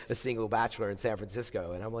like a single bachelor in San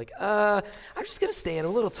Francisco, and I'm like, I'm just gonna stay in.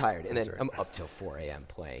 I'm a little tired, and then I'm up till 4 a.m.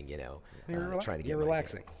 playing. Trying to get You're my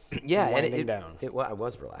relaxing. game. Yeah, You're and winding down. I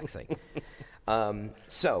was relaxing.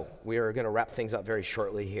 So we are going to wrap things up very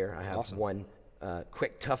shortly here. I have Awesome. one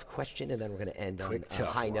quick, tough question, and then we're going to end on a Tough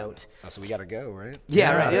high one. note. Oh, so we got to go, right?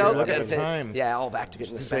 Yeah, Yeah, right. they're Look running at out of time. Yeah, all back to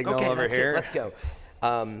Getting the back. signal Okay, over that's it, here. let's go.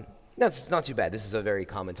 No, it's not too bad. This is a very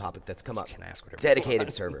common topic that's come up. can ask whatever you Dedicated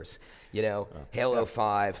want. servers. Halo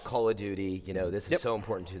 5, Call of Duty. This is so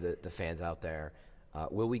important to the fans out there.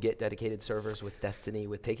 Will we get dedicated servers with Destiny,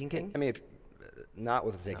 with Taken King? I mean, not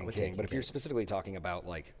with the Taken with King, Taken but if you're King. specifically talking about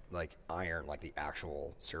like Iron, like the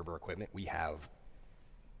actual server equipment, we have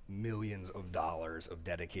millions of dollars of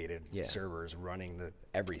dedicated servers running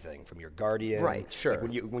everything from your Guardian. Right, sure.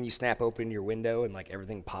 Like when you snap open your window and like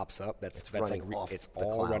everything pops up, that's running like off it's the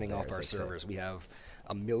all cloud running there, off as our they say. servers. We have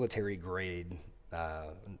a military grade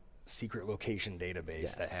secret location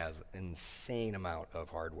database that Yes. has insane amount of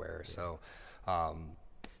hardware. So.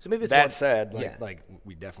 So maybe it's That one- said, yeah. like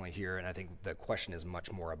we definitely hear, and I think the question is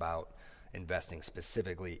much more about investing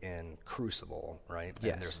specifically in Crucible, right?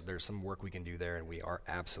 Yes. And there's some work we can do there, and we are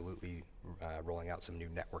absolutely rolling out some new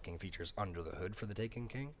networking features under the hood for the Taken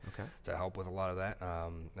King to help with a lot of that.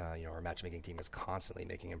 Our matchmaking team is constantly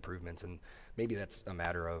making improvements, and maybe that's a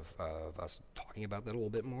matter of us talking about that a little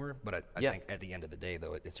bit more. But I think at the end of the day,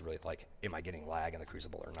 though, it's really like, am I getting lag in the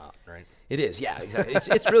Crucible or not, right? It is, yeah, exactly.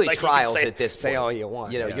 It's really Like you can trials say- at this point. say all you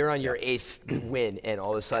want, yeah. You're on your 8th win, and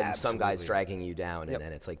all of a sudden some guy's Absolutely. dragging you down, and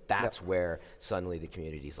then it's like that's where suddenly the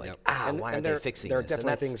community's like, Yep. why aren't they fixing there this? are And definitely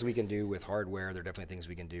that's- things we can do with hardware. There are definitely things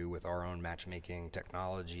we can do with our own matchmaking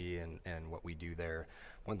technology and what we do there.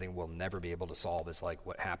 One thing we'll never be able to solve is like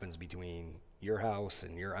what happens between your house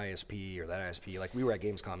and your ISP or that ISP. Like we were at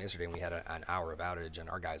Gamescom yesterday and we had an hour of outage, and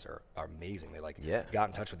our guys are amazing. They got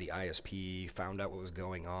in touch with the ISP, found out what was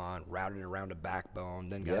going on, routed it around a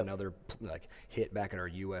backbone, then got another hit back at our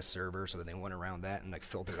US server, so then they went around that and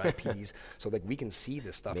filtered IPs. So we can see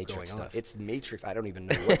this stuff Matrix going on. stuff. It's Matrix. I don't even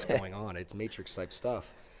know what's going on. It's Matrix type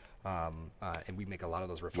stuff. And we make a lot of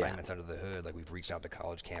those refinements under the hood. Like we've reached out to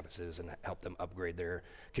college campuses and helped them upgrade their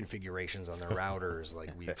configurations on their routers.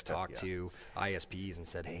 Like we've talked to ISPs and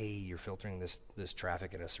said, hey, you're filtering this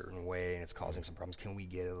traffic in a certain way and it's causing some problems. Can we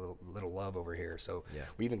get a little love over here? So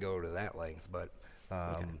we even go to that length. But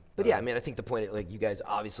yeah, I mean, I think the point, you guys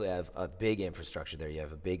obviously have a big infrastructure there. You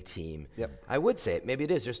have a big team. Yep. I would say maybe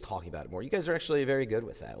it is just talking about it more. You guys are actually very good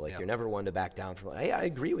with that. You're never one to back down from, hey, I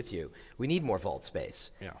agree with you. We need more vault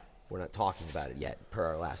space. Yeah. We're not talking about it yet, per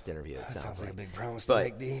our last interview. That sounds like a big promise to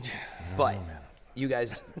make, Deej. But you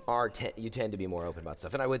guys you tend to be more open about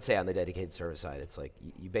stuff. And I would say on the dedicated service side, it's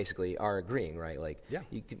you basically are agreeing, right?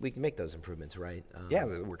 We can make those improvements, right?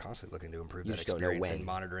 We're constantly looking to improve that just don't know experience when. and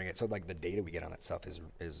monitoring it. So the data we get on that stuff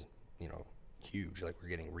is huge. We're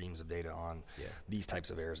getting reams of data on these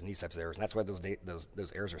types of errors and these types of errors. And that's why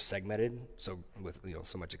those errors are segmented. So with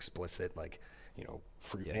so much explicit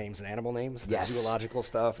fruit names and animal names, the zoological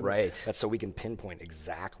stuff. Right. That's so we can pinpoint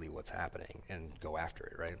exactly what's happening and go after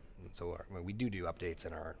it, right? And so we do updates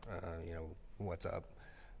in our, what's up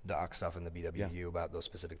doc stuff in the BWU about those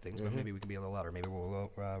specific things, but maybe we can be a little louder. Maybe we'll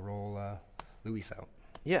roll Luis out.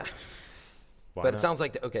 Yeah. Why But not? it sounds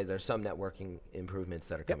like, there's some networking improvements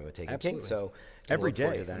that are coming with Taken King. absolutely. So Every look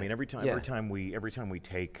forward day. to that. I mean, every time we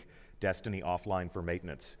take Destiny offline for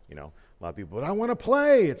maintenance, a lot of people, but I want to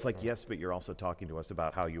play. It's like, yes, but you're also talking to us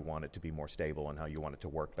about how you want it to be more stable and how you want it to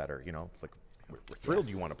work better. It's like we're thrilled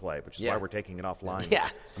you want to play, which is why we're taking it offline. Yeah.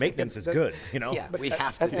 Maintenance is good. Yeah, But we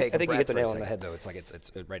have to I take. think you hit the nail on on the head, though. It's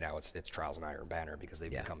it's right now. It's Trials and Iron Banner because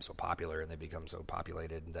they've become so popular and they've become so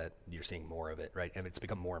populated that you're seeing more of it, right? And it's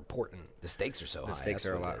become more important. The stakes are so high. The stakes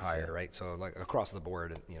That's are a what it lot is, higher, right? So across the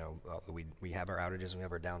board, we have our outages and we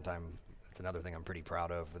have our downtime. That's another thing I'm pretty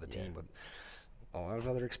proud of with the team. But a lot of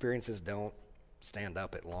other experiences don't stand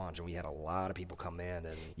up at launch, and we had a lot of people come in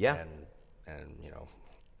and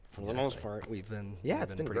for the most part, we've been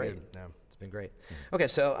it's been pretty great. good. Yeah. It's been great. Okay,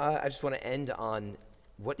 so I just want to end on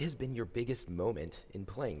what has been your biggest moment in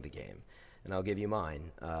playing the game, and I'll give you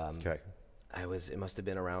mine. Okay. It must have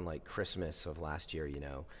been around Christmas of last year.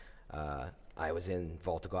 I was in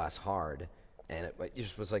Vault of Glass Hard, and it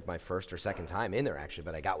just was my first or second time in there actually,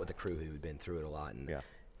 but I got with a crew who had been through it a lot, and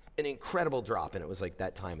an incredible drop, and it was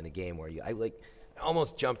that time in the game where I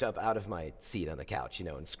almost jumped up out of my seat on the couch,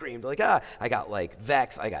 and screamed I got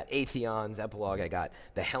Vex, I got Atheon's Epilogue, I got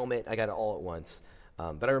the helmet, I got it all at once.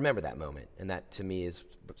 But I remember that moment, and that to me is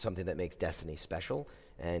something that makes Destiny special,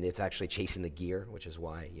 and it's actually chasing the gear, which is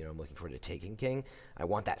why I'm looking forward to Taken King. I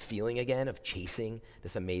want that feeling again of chasing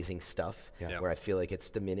this amazing stuff, where I feel like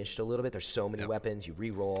it's diminished a little bit. There's so many weapons, you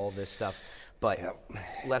re-roll all this stuff, but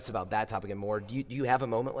less about that topic and more. Do you have a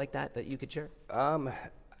moment like that you could share?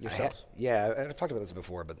 Yourself? I've talked about this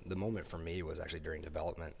before, but the moment for me was actually during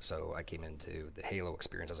development. So I came into the Halo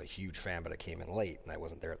experience as a huge fan, but I came in late, and I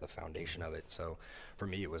wasn't there at the foundation of it. So for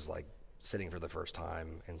me, it was sitting for the first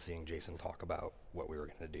time and seeing Jason talk about what we were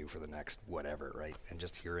going to do for the next whatever, right? And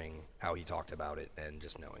just hearing how he talked about it and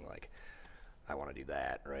just knowing, I want to do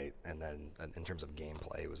that, right? And then in terms of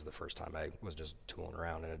gameplay, it was the first time I was just tooling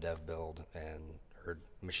around in a dev build and heard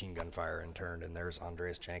machine gun fire and turned, and there's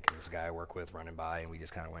Andreas Jenkins, the guy I work with, running by, and we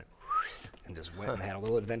just kind of went and had a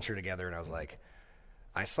little adventure together, and I was like,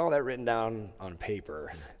 I saw that written down on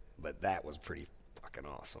paper, but that was pretty fucking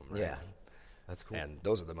awesome, right? Yeah, that's cool. And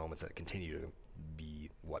those are the moments that continue to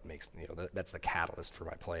be what makes, that's the catalyst for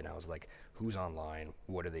my play now is who's online,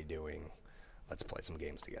 what are they doing, let's play some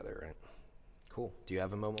games together, right? Cool. Do you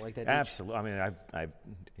have a moment like that? Absolutely. I mean, I've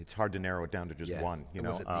it's hard to narrow it down to just one.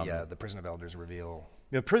 Was it the Prison of Elders reveal?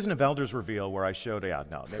 The Prison of Elders reveal where I showed. There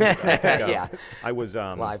we go. I was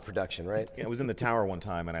live production, right? I was in the tower one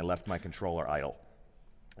time and I left my controller idle.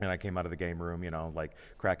 And I came out of the game room,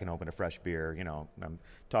 cracking open a fresh beer. I'm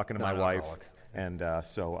talking to my wife, and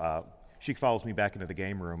so she follows me back into the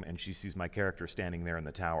game room, and she sees my character standing there in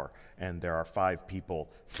the tower, and there are 5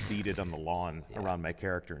 people seated on the lawn around my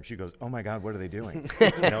character, and she goes, "Oh my God, what are they doing?"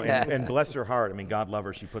 And bless her heart, I mean, God love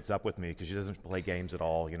her, she puts up with me because she doesn't play games at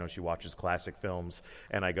all. She watches classic films,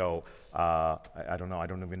 and I go, I don't know, I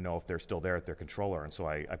don't even know if they're still there at their controller, and so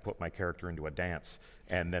I put my character into a dance,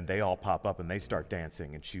 And then they all pop up and they start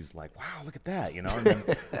dancing, and she's like, wow, look at that, you know. And then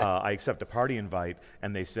I accept a party invite,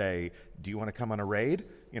 and they say, do you want to come on a raid?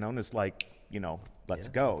 You know, and it's like, you know, let's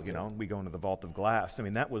go, you know. And we go into the Vault of Glass. I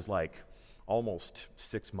mean, that was like almost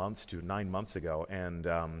 6 months to 9 months ago, and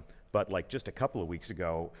but like just a couple of weeks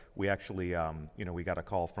ago, we actually, you know, we got a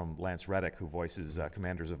call from Lance Reddick, who voices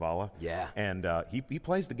Commander Zavala. Yeah. And he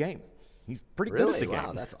plays the game. He's pretty Really? good at the Wow,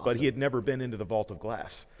 game. that's awesome. But he had never been into the Vault of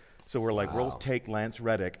Glass. So we're like, Wow. we'll take Lance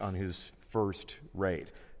Reddick on his first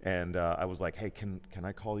raid. And I was like, hey, can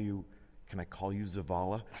I call you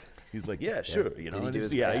Zavala? He's like, yeah, sure. You know, Did he and do it's-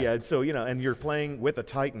 his yeah, best? yeah. And so, you know, and you're playing with a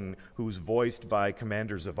Titan who's voiced by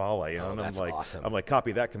Commander Zavala. You know, and that's I'm like, awesome. I'm like,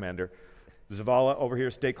 copy that, Commander. Zavala over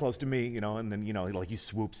here, stay close to me, you know, and then, you know, like he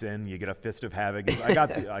swoops in, you get a fist of havoc. I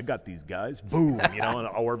got these guys, boom, you know, and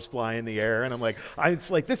orbs fly in the air, and I'm like,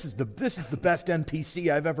 it's like this is the best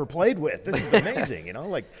NPC I've ever played with. This is amazing, you know,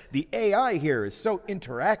 like the AI here is so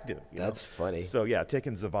interactive. That's funny. So yeah,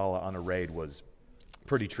 taking Zavala on a raid was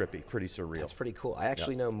pretty trippy, pretty surreal. That's pretty cool. I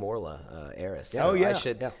actually know Morla, Eris. Oh, yeah.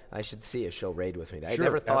 I should see if she'll raid with me. I Sure,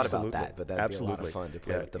 never thought absolutely. about that, but that'd be a lot of fun to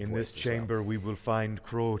play with the In voice this as well. chamber, we will find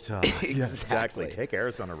Crota. Yeah, exactly. Take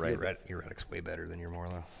Eris on a raid. Your Reddick's way better than your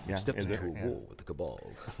Morla. Yeah, Stepped is into it? a war with the Cabal.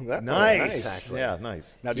 Nice. Exactly. Yeah,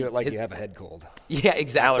 nice. Now do it like you have a head cold. Yeah,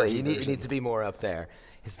 exactly. Allergy It version. needs to be more up there.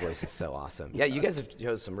 His voice is so awesome. Yeah, you guys have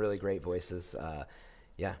chosen some really great voices.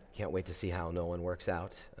 Yeah, can't wait to see how Nolan works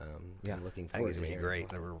out. I'm looking I think forward he's to gonna be hearing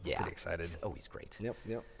great. more. We're pretty excited. He's always great. Yep.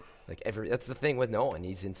 Like that's the thing with Nolan.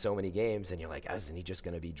 He's in so many games, and you're like, isn't he just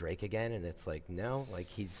going to be Drake again? And it's like, no, like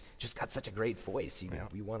he's just got such a great voice.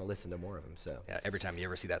 You want to listen to more of him. So Yeah, every time you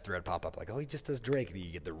ever see that thread pop up, like, oh, he just does Drake, and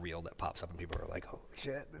you get the reel that pops up, and people are like, holy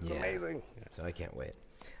shit, this is amazing. So I can't wait.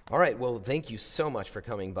 All right, well, thank you so much for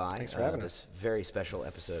coming by. Thanks for having this very special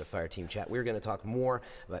episode of Fireteam Chat. We're going to talk more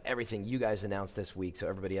about everything you guys announced this week, so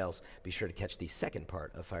everybody else, be sure to catch the second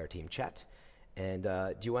part of Fireteam Chat. And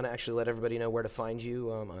do you want to actually let everybody know where to find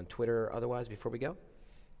you on Twitter or otherwise before we go?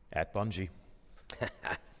 At Bungie.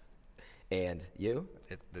 And you?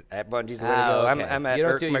 At Bungie's the way to go. Okay. I'm at you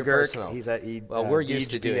don't Irk do your McGurk. personal. He's at Well, we're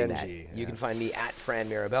used to doing that. DHBNG. You can find me at Fran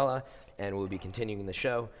Mirabella, and we'll be continuing the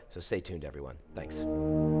show, so stay tuned, everyone. Thanks.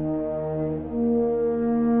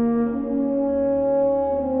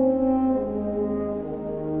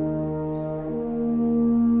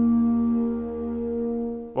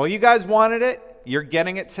 Well, you guys wanted it. You're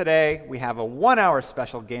getting it today. We have a 1-hour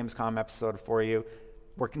special Gamescom episode for you.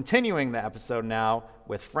 We're continuing the episode now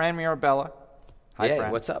with Fran Mirabella. Hi, Hey,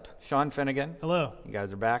 Fran. what's up? Sean Finnegan. Hello. You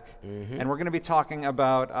guys are back. And we're going to be talking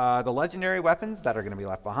about the legendary weapons that are going to be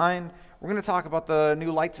left behind. We're going to talk about the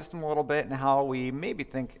new light system a little bit and how we maybe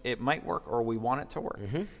think it might work or we want it to work.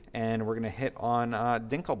 And we're going to hit on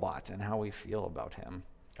Dinklebot and how we feel about him.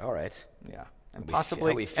 All right. Yeah. And How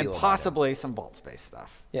we feel about possibly some vault space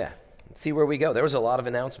stuff. Yeah. Let's see where we go. There was a lot of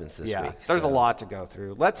announcements this week. There's a so- lot to go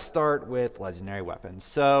through. Let's start with legendary weapons.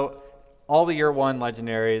 So all the year one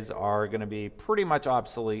legendaries are going to be pretty much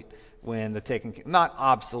obsolete when the Taken King, not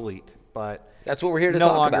obsolete, but That's what we're here to no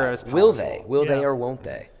talk longer about. as Will powerful. they? Will they Yeah. or won't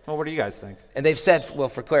they? Well, what do you guys think? And they've said, well,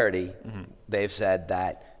 for clarity, they've said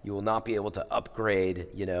that you will not be able to upgrade,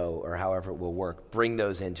 or however it will work, bring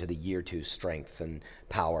those into the year 2 strength and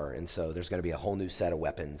power. And so there's going to be a whole new set of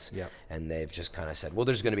weapons. Yep. And they've just kind of said, well,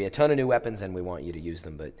 there's going to be a ton of new weapons and we want you to use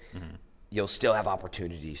them, but you'll still have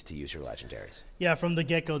opportunities to use your legendaries. Yeah, from the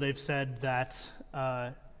get-go, they've said that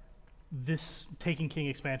this Taken King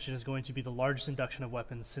expansion is going to be the largest induction of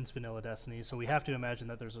weapons since Vanilla Destiny. So we have to imagine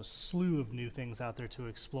that there's a slew of new things out there to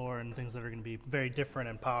explore and things that are going to be very different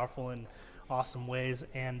and powerful in awesome ways.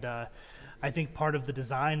 And I think part of the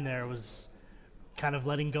design there was kind of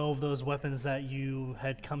letting go of those weapons that you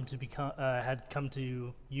had come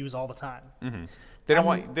to use all the time. They don't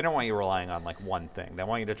want you relying on like one thing. They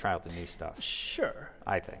want you to try out the new stuff. Sure.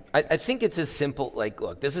 I think. I think it's as simple, like,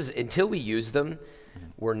 look, this is, until we use them,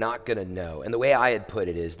 we're not going to know. And the way I had put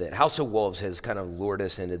it is that House of Wolves has kind of lured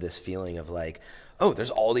us into this feeling of like, oh, there's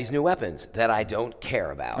all these new weapons that I don't care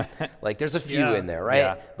about. Like, there's a few Yeah. in there, right?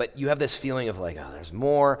 Yeah. But you have this feeling of like, oh, there's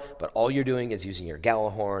more, but all you're doing is using your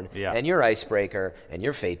Galahorn Yeah. and your Icebreaker and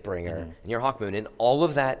your Fatebringer and your Hawkmoon, and all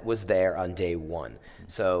of that was there on day 1.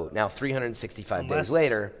 So now 365 Unless days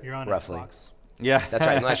later, you're on roughly. Xbox. Yeah. That's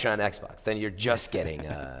right, unless you're on Xbox. Then you're just getting,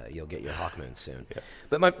 you'll get your Hawkmoon soon.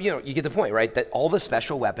 But, you get the point, right? That all the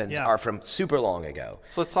special weapons Yeah. are from super long ago.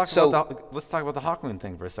 So let's talk about the Hawkmoon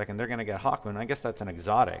thing for a second. They're going to get Hawkmoon. I guess that's an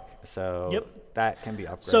exotic, so Yep. that can be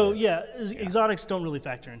upgraded. So yeah, exotics don't really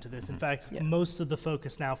factor into this. In fact, most of the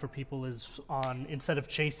focus now for people is on, instead of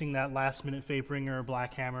chasing that last-minute Fatebringer or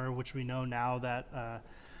Black Hammer, which we know now that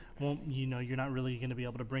you're not really going to be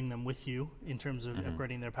able to bring them with you in terms of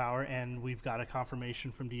upgrading their power. And we've got a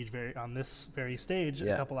confirmation from Deej on this very stage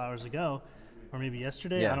a couple hours ago, or maybe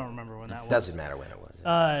yesterday. I don't remember when that was. Doesn't matter when it was.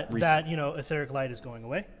 That Etheric Light is going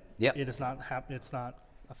away. Yep. It is not it's not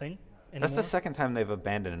a thing anymore. That's the second time they've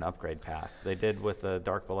abandoned an upgrade path. They did with the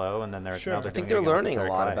Dark Below, and then they're Sure. now I they're I think doing they're it again with learning a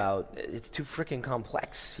Etheric lot Light. about it's too freaking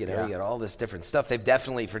complex. You Yeah. got all this different stuff. They've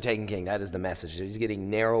definitely, for Taken King, that is the message. He's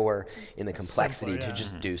getting narrower in the complexity Simpler, to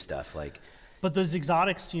just do stuff. Like, But those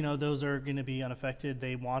exotics, those are going to be unaffected.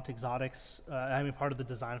 They want exotics. Part of the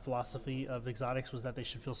design philosophy of exotics was that they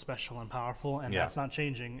should feel special and powerful, and that's not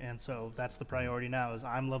changing. And so that's the priority now. Is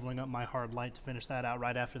I'm leveling up my hard light to finish that out.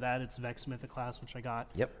 Right after that, it's Vexsmith, the class which I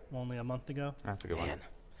got only a month ago. That's a good one.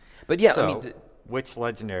 but yeah, So, I mean, which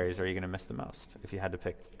legendaries are you going to miss the most if you had to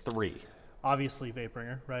pick 3? Obviously,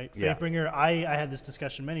 Fatebringer, right? Yeah. Fatebringer. I had this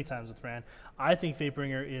discussion many times with Fran. I think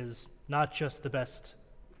Fatebringer is not just the best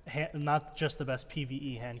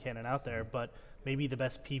PvE hand cannon out there, but maybe the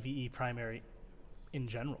best PvE primary in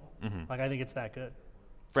general. Like, I think it's that good.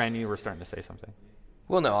 Fran, you were starting to say something.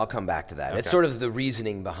 well, no, I'll come back to that. It's Okay. sort of the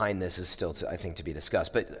reasoning behind this is still, I think, to be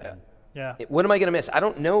discussed. But Yeah. what am I going to miss? I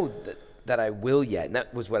don't know that I will yet. And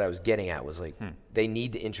that was what I was getting at, was like, they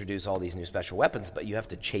need to introduce all these new special weapons, but you have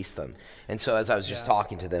to chase them. And so as I was just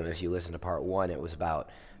talking to them, if you listen to part 1, it was about,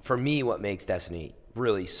 for me, what makes Destiny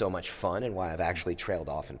really so much fun and why I've actually trailed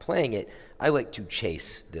off in playing it, I like to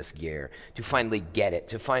chase this gear, to finally get it,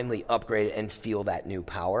 to finally upgrade it and feel that new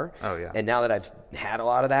power. Oh, yeah. And now that I've had a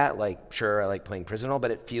lot of that, like, sure, I like playing Prisonal, but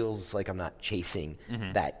it feels like I'm not chasing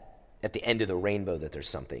that at the end of the rainbow, that there's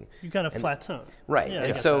something. You kind of plateau. Right. Yeah, I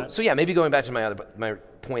and get so that. so yeah, maybe going back to my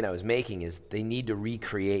point I was making is they need to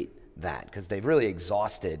recreate that, because they've really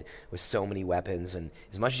exhausted with so many weapons. And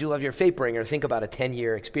as much as you love your Fatebringer, think about a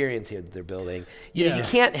 10-year experience here that they're building. You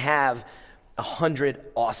can't have 100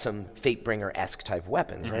 awesome Fatebringer-esque type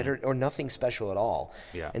weapons, right? Or nothing special at all.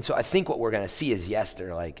 Yeah. And so I think what we're going to see is, yes,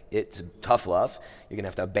 they're like, it's tough love. You're going to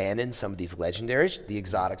have to abandon some of these legendaries. The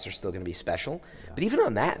exotics are still going to be special. But even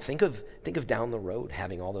on that, think of down the road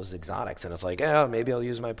having all those exotics, and it's like, oh, maybe I'll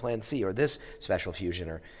use my plan C or this special fusion,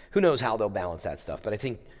 or who knows how they'll balance that stuff. But I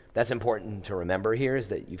think that's important to remember here, is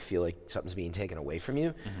that you feel like something's being taken away from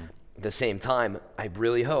you. At the same time, I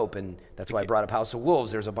really hope, and that's why I brought up House of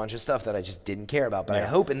Wolves, there's a bunch of stuff that I just didn't care about. But I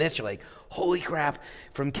hope in this, you're like, holy crap,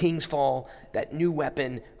 from King's Fall, that new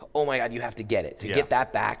weapon, oh my God, you have to get it. To get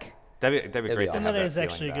that back. That'd be great. be to awesome. And have that is feeling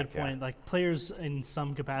actually a good back, yeah. point. Like, players in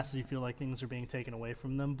some capacity feel like things are being taken away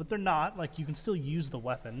from them, but they're not. Like, you can still use the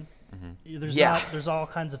weapon. There's all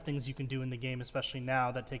kinds of things you can do in the game, especially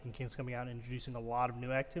now that Taken King's coming out and introducing a lot of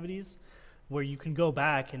new activities, where you can go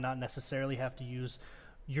back and not necessarily have to use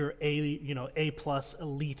your A plus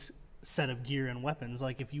elite set of gear and weapons.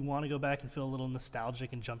 Like, if you want to go back and feel a little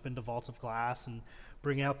nostalgic and jump into Vaults of Glass and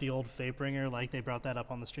bring out the old Fatebringer, like they brought that up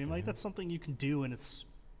on the stream, like that's something you can do, and it's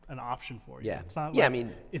an option for you. Yeah. It's not Yeah, like I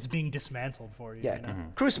mean- it's being dismantled for you. Yeah. You know?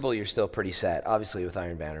 Crucible, you're still pretty set, obviously, with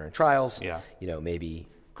Iron Banner and Trials. Yeah. Maybe.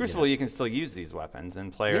 Crucible, you can still use these weapons,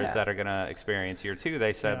 and players Yeah. that are going to experience year 2,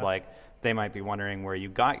 they said they might be wondering where you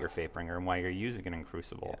got your Fatebringer and why you're using it in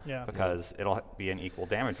Crucible. Yeah. Because it'll be an equal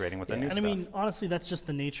damage rating with the new And stuff. I mean, honestly, that's just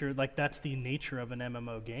the nature. Like, that's the nature of an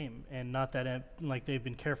MMO game, and not that like they've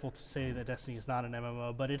been careful to say that Destiny is not an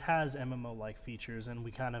MMO, but it has MMO-like features, and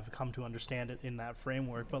we kind of come to understand it in that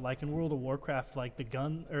framework. But like in World of Warcraft, like the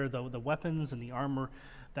gun or the weapons and the armor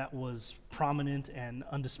that was prominent and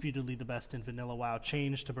undisputedly the best in Vanilla WoW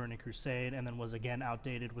changed to Burning Crusade, and then was again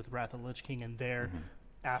outdated with Wrath of the Lich King, and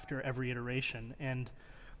after every iteration. And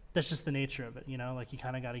that's just the nature of it, like you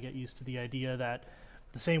kind of got to get used to the idea that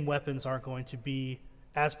the same weapons aren't going to be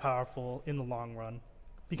as powerful in the long run,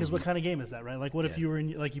 because what kind of game is that, right? Like, what if you were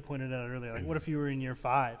in, like you pointed out earlier, like what if you were in year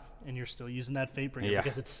 5 and you're still using that Fatebringer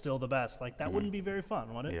because it's still the best? Like, that wouldn't be very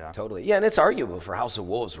fun, would it? Yeah. Totally. Yeah, and it's arguable for House of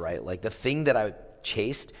Wolves, right? Like, the thing that I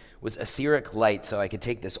chased was Etheric Light, so I could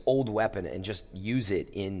take this old weapon and just use it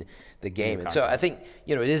in the game. And so I think,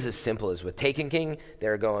 it is as simple as with Taken King,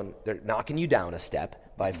 they're knocking you down a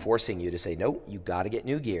step by forcing you to say, nope, you got to get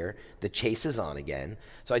new gear. The chase is on again.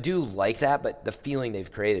 So I do like that, but the feeling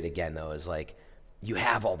they've created again, though, is like, you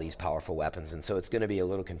have all these powerful weapons, and so it's going to be a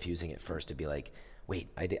little confusing at first to be like, wait,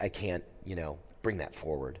 I can't, bring that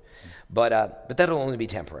forward. But that'll only be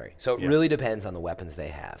temporary. So it really depends on the weapons they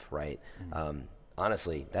have, right?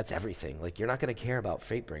 Honestly, that's everything. Like, you're not going to care about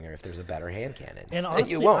Fatebringer if there's a better hand cannon. And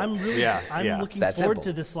honestly, you won't. I'm really, I'm looking That forward simple.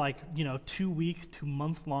 to this 2-week to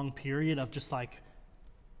month-long period of just like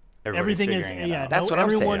Everybody's everything is figuring it out. That's what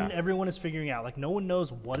I'm saying. Everyone is figuring out. Like, no one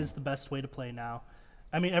knows what is the best way to play now.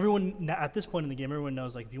 I mean, everyone at this point in the game, everyone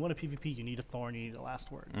knows like if you want a PvP, you need a Thorn, you need a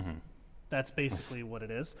Last Word. That's basically what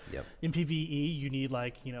it is. Yep. In PvE, you need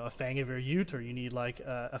like a Fang of Your Ute, or you need like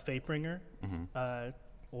a Fatebringer,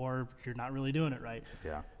 or you're not really doing it right.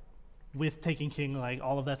 Yeah. With Taken King, like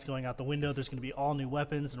all of that's going out the window. There's going to be all new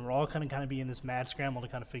weapons, and we're all kind of be in this mad scramble to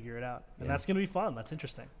kind of figure it out. And that's going to be fun. That's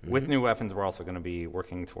interesting. With new weapons, we're also going to be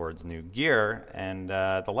working towards new gear, and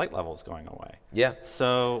the light level is going away. Yeah.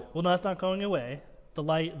 So Well, no, it's not going away. The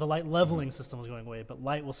light leveling system is going away, but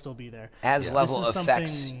light will still be there. As level This is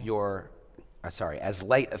affects something- your, as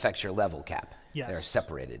light affects your level cap. Yes. They're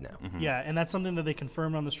separated now. Yeah, and that's something that they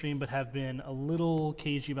confirmed on the stream, but have been a little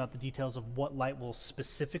cagey about the details of what light will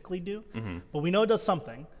specifically do. But we know it does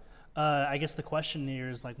something. I guess the question here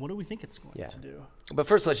is like, what do we think it's going to do? But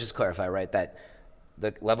first, let's just clarify, right, that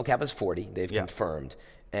the level cap is 40. They've confirmed.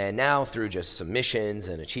 And now through just submissions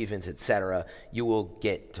and achievements, etc., you will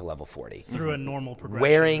get to level 40. Through a normal progression.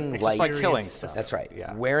 Wearing light. like killing experience stuff. That's right.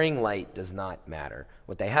 Yeah. Wearing light does not matter.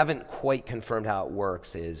 What they haven't quite confirmed how it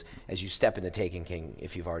works is as you step into Taken King,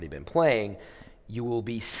 if you've already been playing, you will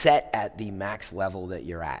be set at the max level that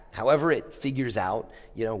you're at. However, it figures out,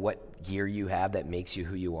 what gear you have that makes you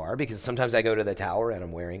who you are. Because sometimes I go to the tower and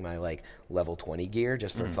I'm wearing my level 20 gear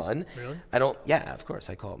just for fun. Really? Yeah, of course.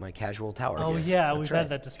 I call it my casual tower Oh, gear. yeah, That's we've right. had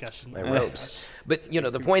that discussion. My robes. But,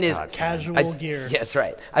 the point is... Casual gear. Yeah, that's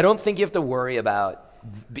right. I don't think you have to worry about,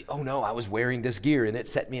 oh no, I was wearing this gear and it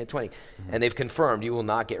set me at 20. And they've confirmed you will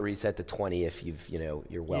not get reset to 20 if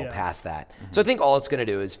you're well past that. So I think all it's going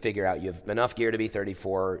to do is figure out you have enough gear to be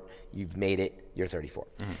 34, you've made it, you're 34.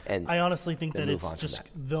 And I honestly think then that move it's on from just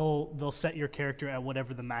that. they'll set your character at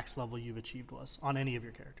whatever the max level you've achieved was on any of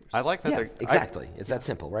your characters. I like that. Yeah, they're exactly. It's that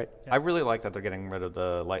simple, right? I really like that they're getting rid of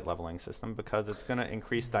the light leveling system because it's going to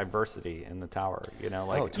increase diversity in the tower.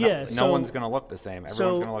 Yeah, no one's going to look the same. Everyone's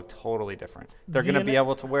going to look totally different. They're going to be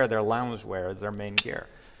able to wear their loungewear as their main gear.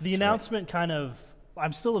 The announcement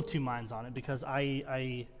I'm still of two minds on it because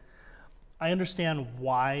I understand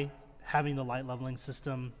why having the light leveling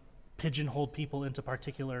system pigeonholed people into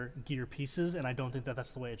particular gear pieces, and I don't think that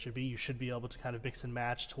that's the way it should be. You should be able to kind of mix and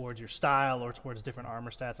match towards your style or towards different armor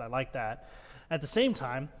stats. I like that. At the same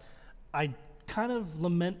time, I kind of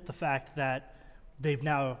lament the fact that they've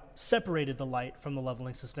now separated the light from the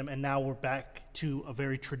leveling system, and now we're back to a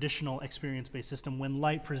very traditional experience-based system when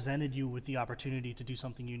light presented you with the opportunity to do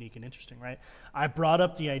something unique and interesting, right? I brought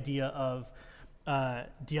up the idea of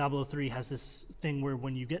Diablo 3 has this thing where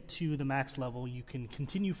when you get to the max level, you can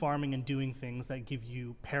continue farming and doing things that give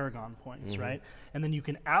you Paragon points, right? And then you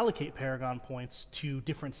can allocate Paragon points to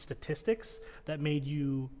different statistics that made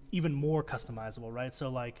you even more customizable, right?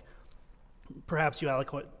 So perhaps you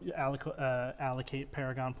allocate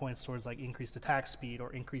Paragon points towards increased attack speed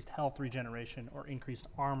or increased health regeneration or increased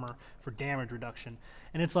armor for damage reduction.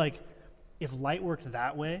 And it's if light worked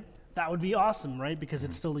that way, that would be awesome, right? Because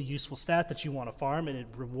it's still a useful stat that you want to farm, and it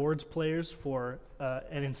rewards players for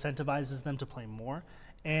and incentivizes them to play more,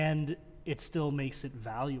 and it still makes it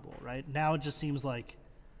valuable, right? Now it just seems like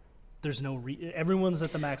there's no everyone's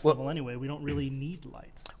at the max level anyway. We don't really need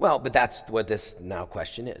light. Well, but that's what this now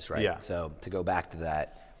question is, right? Yeah. So to go back to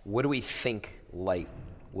that, what do we think light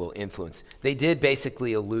will influence? They did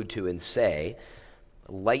basically allude to and say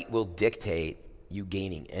light will dictate you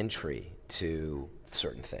gaining entry to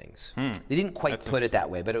certain things. They didn't quite put it that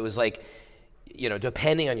way, but it was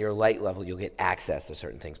depending on your light level, you'll get access to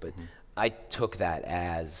certain things. But I took that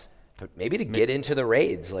as maybe to get into the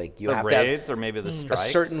raids, you The have raids to or maybe the have strikes?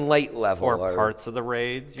 a certain light level, Or parts of the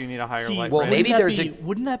raids, you need a higher light well, rate? maybe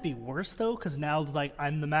wouldn't that be worse though? Because now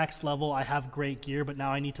I'm the max level, I have great gear, but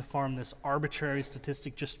now I need to farm this arbitrary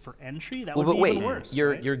statistic just for entry. That would be even worse.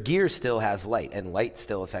 Your right? your gear still has light, and light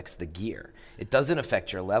still affects the gear. It doesn't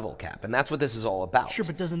affect your level cap, and that's what this is all about. Sure,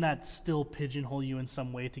 but doesn't that still pigeonhole you in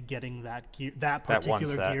some way to getting that gear, that That one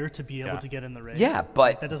particular set. gear to be able Yeah. to get in the raid? Yeah,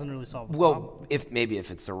 but that doesn't really solve the problem.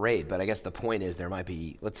 if it's a raid, but I guess the point is there might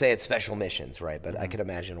be, let's say it's special missions, right? But I could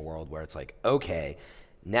imagine a world where it's okay,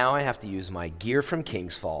 now I have to use my gear from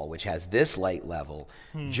King's Fall, which has this light level,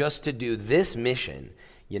 just to do this mission.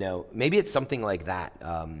 Maybe it's something like that.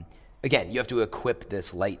 Again, you have to equip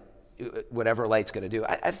this light, whatever light's going to do.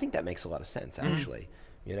 I think that makes a lot of sense, actually.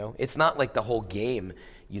 It's not like the whole game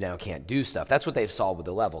you now can't do stuff. That's what they've solved with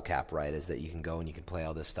the level cap, right? Is that you can go and you can play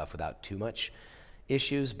all this stuff without too much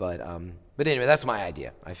issues. But anyway, that's my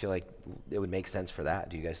idea. I feel like it would make sense for that.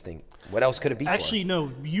 Do you guys think? What else could it be? Actually,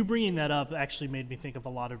 no. You bringing that up actually made me think of a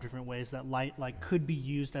lot of different ways that light could be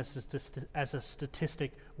used as a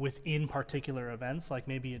statistic within particular events.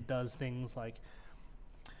 Maybe it does things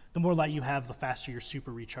the more light you have, the faster your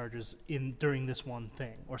super recharges during this one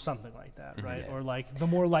thing, or something like that, right? Yeah. Or like the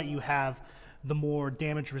more light you have, the more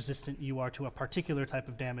damage resistant you are to a particular type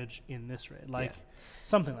of damage in this raid. Like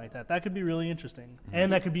something like that. That could be really interesting.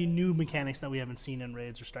 And that could be new mechanics that we haven't seen in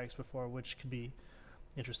raids or strikes before, which could be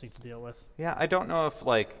interesting to deal with. Yeah, I don't know if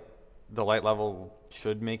like the light level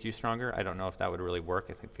should make you stronger. I don't know if that would really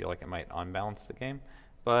work. I feel like it might unbalance the game.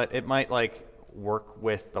 But it might like work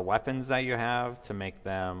with the weapons that you have to make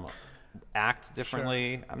them act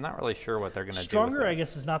differently. Sure. I'm not really sure what they're going to do. Stronger, I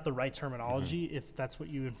guess, is not the right terminology if that's what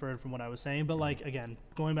you inferred from what I was saying. But like, again,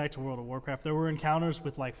 going back to World of Warcraft, there were encounters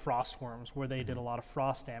with like frost worms where they did a lot of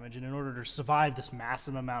frost damage, and in order to survive this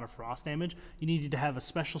massive amount of frost damage, you needed to have a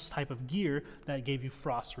special type of gear that gave you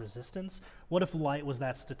frost resistance. What if light was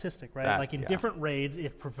that statistic, right? Like in different raids,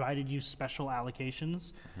 it provided you special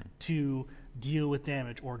allocations to deal with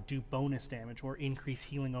damage or do bonus damage or increase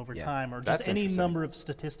healing over time, or just any number of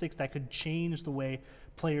statistics that could change the way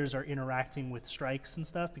players are interacting with strikes and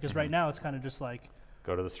stuff, because right now it's kind of just like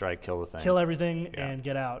go to the strike, kill the thing, kill everything and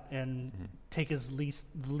get out and take the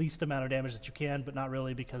least amount of damage that you can, but not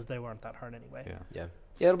really, because they weren't that hard anyway. Yeah,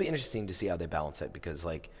 it'll be interesting to see how they balance it, because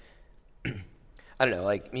like I don't know,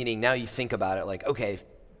 like, meaning now you think about it like, okay,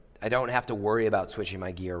 I don't have to worry about switching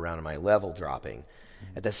my gear around and my level dropping.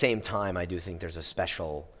 At the same time, I do think there's a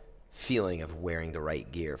special feeling of wearing the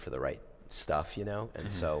right gear for the right stuff, you know?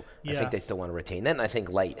 And so I think they still want to retain that, and I think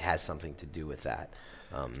light has something to do with that.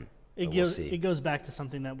 It goes back to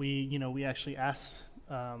something that we actually asked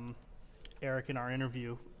Eric in our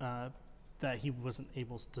interview that he wasn't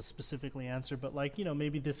able to specifically answer, but like,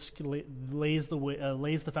 maybe this lays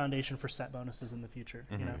the foundation for set bonuses in the future.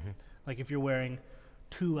 You know, like if you're wearing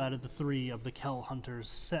 2 out of the 3 of the Kell Hunter's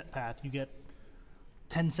set path, you get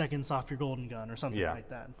 10 seconds off your golden gun or something like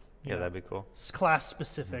that. Yeah, that'd be cool.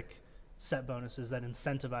 Class-specific set bonuses that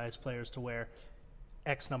incentivize players to wear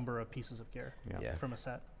X number of pieces of gear from a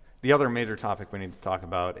set. The other major topic we need to talk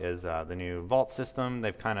about is the new vault system.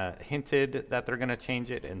 They've kind of hinted that they're going to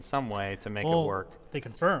change it in some way to make it work. They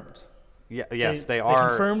confirmed. They are. They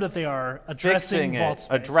confirmed that they are addressing vault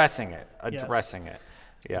space. Addressing it.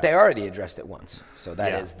 Yeah. They already addressed it once, so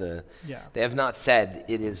that is they have not said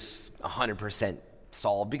it is 100%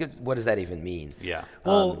 solved, because what does that even mean? Yeah.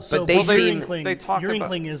 Well, but your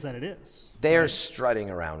inkling is that it is. They're strutting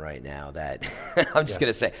around right now that I'm just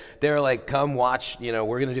going to say, they're like, come watch, we're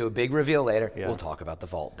going to do a big reveal later. We'll talk about the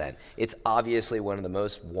vault then. It's obviously one of the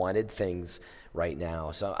most wanted things right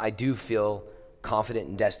now. So I do feel confident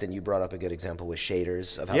in Destin. You brought up a good example with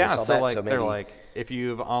shaders of how they solve that. Like, so maybe they're like, if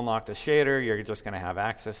you've unlocked a shader, you're just going to have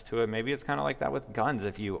access to it. Maybe it's kind of like that with guns.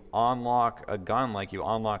 If you unlock a gun like you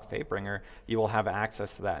unlock Fatebringer, you will have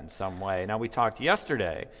access to that in some way. Now, we talked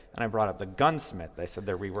yesterday, and I brought up the gunsmith. They said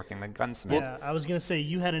they're reworking the gunsmith. Yeah, I was going to say,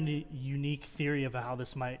 you had a unique theory of how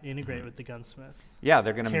this might integrate with the gunsmith. Yeah,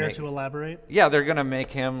 they're going to care to elaborate? Yeah, they're going to make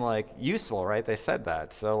him like useful, right? They said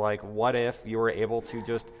that. So like, what if you were able to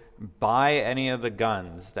just buy any of the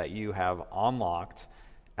guns that you have unlocked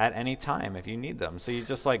at any time if you need them? So you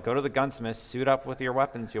just like go to the gunsmith, suit up with your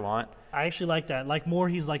weapons you want. I actually like that. Like more,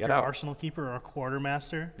 he's like your arsenal keeper or a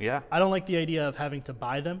quartermaster. Yeah. I don't like the idea of having to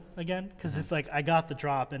buy them again, because if like I got the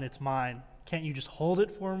drop and it's mine, can't you just hold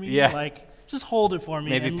it for me? Yeah. Like just hold it for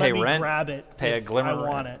me. Maybe and pay let me rent, grab it. pay a glimmer I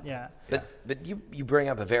want rent. it. Yeah. But you bring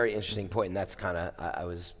up a very interesting point, and that's kind of I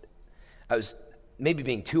was maybe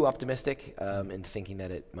being too optimistic in thinking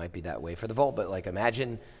that it might be that way for the vault. But like,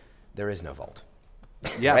 imagine there is no vault.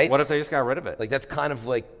 Yeah. Right? What if they just got rid of it? Like that's kind of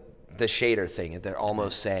like the shader thing. They're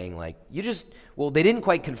almost saying like they didn't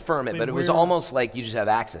quite confirm it, but it was almost like you just have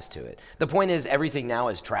access to it. The point is everything now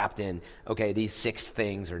is trapped in, okay, these 6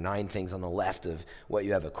 things or 9 things on the left of what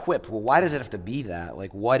you have equipped. Well, why does it have to be that?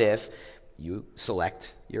 Like, what if you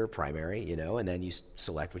select your primary, and then you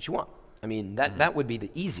select what you want? I mean, that would be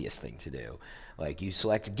the easiest thing to do. Like, you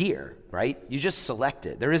select gear, right? You just select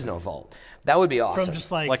it. There is no vault. That would be awesome. From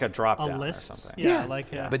just like a drop down list or something.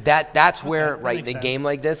 Yeah. But that's where, that right, makes in a sense. game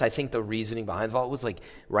like this, I think the reasoning behind vault was like,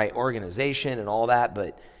 right, organization and all that,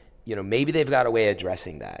 but maybe they've got a way of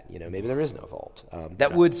addressing that. Maybe there is no vault.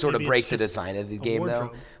 That would sort of Maybe break it's the just design of the a game, though.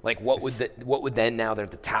 wardrobe. Like, what would then, now they're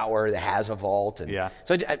at the tower that has a vault, and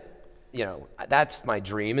so that's my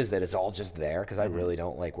dream, is that it's all just there, because I really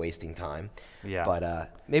don't like wasting time. Yeah.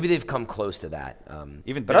 But maybe they've come close to that.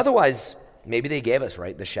 But otherwise, maybe they gave us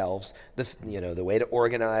the shelves, the way to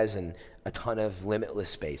organize, and a ton of limitless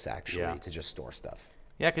space actually to just store stuff.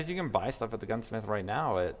 Yeah, because you can buy stuff at the gunsmith right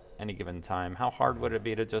now at any given time. How hard would it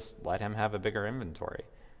be to just let him have a bigger inventory?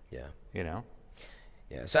 Yeah. Yeah.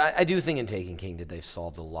 So I do think in Taken King that they've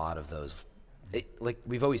solved a lot of those. Like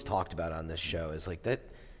we've always talked about on this show, is like that.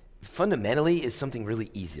 fundamentally is something really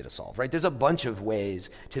easy to solve, right? There's a bunch of ways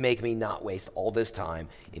to make me not waste all this time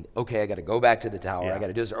in, okay, I got to go back to the tower, I got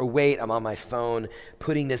to do this, or wait, I'm on my phone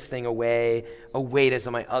putting this thing away, oh wait, it's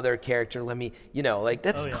on my other character, let me, like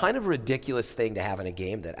that's kind of a ridiculous thing to have in a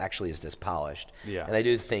game that actually is this polished. Yeah. And I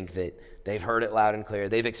do think that they've heard it loud and clear,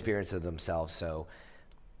 they've experienced it themselves, so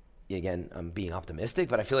again, I'm being optimistic,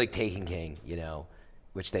 but I feel like Taken King,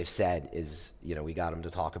 which they've said is, we got them to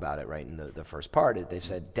talk about it right in the first part. They've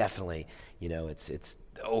said definitely, it's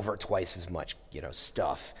over twice as much,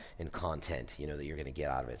 stuff and content, that you're going to get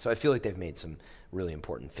out of it. So I feel like they've made some really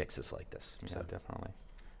important fixes like this. Yeah, so. definitely.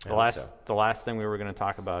 So. The last thing we were going to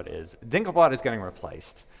talk about is Dinklebot is getting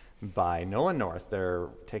replaced by Nolan North. They're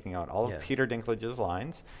taking out all of Peter Dinklage's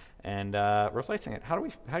lines and replacing it. How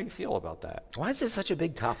do you feel about that? Why is this such a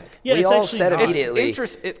big topic? Yeah, we it's all actually said not. immediately. It's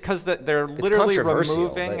interesting because they're literally controversial,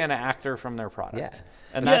 removing an actor from their product. Yeah.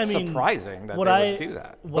 And Yeah, that's I mean, surprising that they would do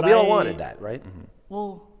that. But we all wanted that, right?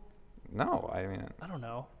 Well, No, I mean, I don't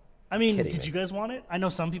know. I mean, Kidding did me. you guys want it? I know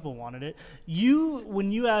some people wanted it.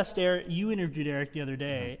 When you asked Eric, you interviewed Eric the other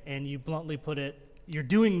day, and you bluntly put it, you're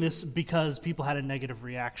doing this because people had a negative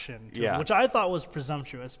reaction to it, which I thought was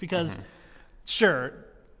presumptuous because, sure,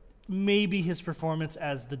 maybe his performance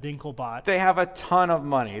as the Dinklebot. they have a ton of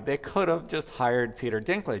money. They could have just hired Peter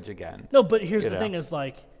Dinklage again. No, but here's the know. thing is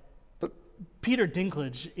like, Peter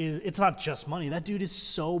Dinklage it's not just money. That dude is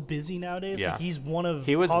so busy nowadays. Yeah. Like, he's one of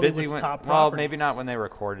He was Hollywood's busy when, top well, properties. maybe not when they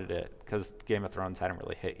recorded it because Game of Thrones hadn't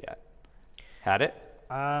really hit yet. Had it?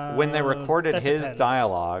 When they recorded that his depends.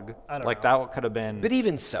 dialogue, I don't like know. that could have been But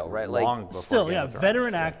even so, right? Like, long before Still, Game yeah, of Thrones,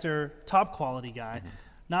 veteran yeah. actor, top quality guy.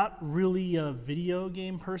 Not really a video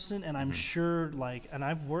game person, and I'm sure, and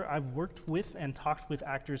I've worked with and talked with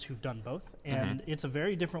actors who've done both, and it's a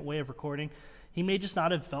very different way of recording. He may just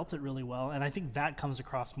not have felt it really well, and I think that comes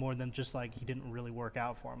across more than just like he didn't really work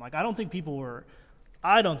out for him. Like, I don't think people were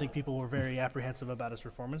very apprehensive about his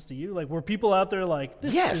performance. Do you? Like, were people out there like,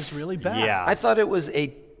 this Yes. is really bad? Yeah. I thought it was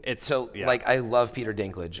yeah. like, I love Peter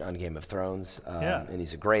Dinklage on Game of Thrones, and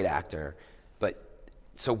he's a great actor, but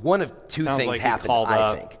so one of two Sounds things like he happened, called I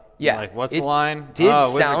up, think. Yeah. like, what's it the line? Did Oh,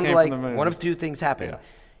 wizard sound came like from the moon. one of two things happened. Yeah.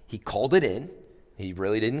 He called it in. He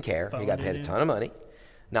really didn't care. He got Phoned paid it a in. ton of money.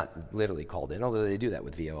 Not literally called in, although they do that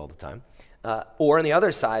with VO all the time. Or on the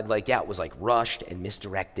other side, it was like rushed and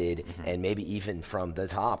misdirected, and maybe even from the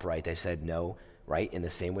top, right? They said no, right? In the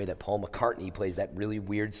same way that Paul McCartney plays that really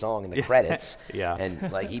weird song in the credits. Yeah. And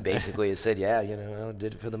he basically has said, I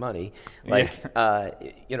did it for the money.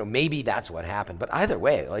 Maybe that's what happened. But either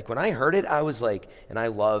way, when I heard it, I was like, and I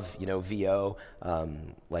love, VO,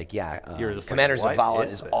 You were just Commander like, what Zavala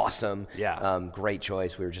is is this? awesome. Yeah. Great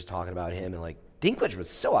choice. We were just talking about him, and Dinklage was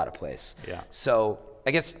so out of place. Yeah. So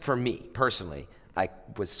I guess for me personally, I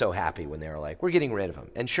was so happy when they were like, we're getting rid of him.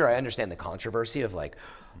 And sure, I understand the controversy of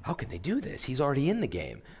how can they do this? He's already in the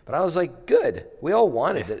game. But I was like, good. We all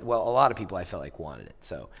wanted it. Well, a lot of people I felt like wanted it.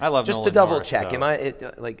 So I love just Nolan to double North, check.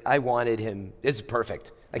 so- I wanted him. It's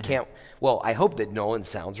perfect. I can't. Well, I hope that Nolan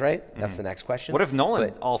sounds right. That's the next question. What if Nolan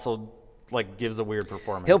But also gives a weird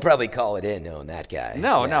performance? he'll probably call it in, knowing that guy.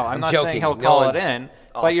 No, Yeah, I'm not joking. saying he'll call it Nolan's in,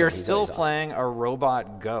 but awesome. you're He's still always awesome. playing a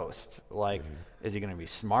robot ghost. Is he going to be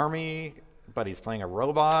smarmy, but he's playing a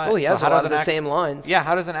robot? Well, he has So a how lot does of the an same lines. Yeah,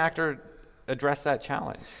 how does an actor address that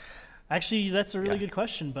challenge? Actually, that's a really Yeah. good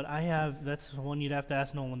question, but that's one you'd have to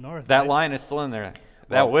ask Nolan North. That right? line is still in there.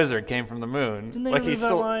 That wizard came from the moon. Didn't they he's remove that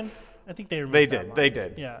still. line? I think they removed They that did. line. They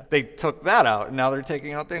did. Yeah. They took that out, and now they're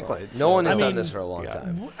taking out Dinklage. No one has I done mean, this for a long yeah.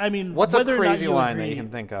 time. I mean, What's a whether or not crazy you line that agree- you can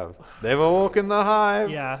think of? They've awoken the hive.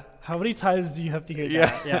 Yeah. How many times do you have to hear Yeah.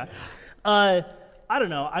 that? Yeah. I don't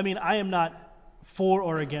know. I mean, I am not for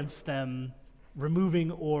or against them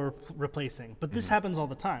removing or replacing, but this happens all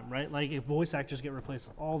the time, right? If voice actors get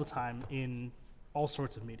replaced all the time in all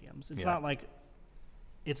sorts of mediums. It's not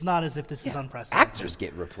it's not as if this is unprecedented. Actors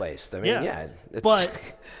get replaced. I mean, it's,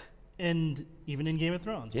 But and even in Game of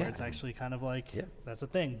Thrones, where Yeah. it's actually kind of that's a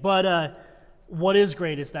thing. But what is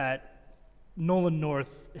great is that Nolan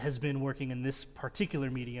North has been working in this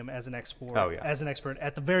particular medium as an expert, as an expert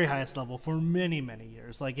at the very highest level for many, many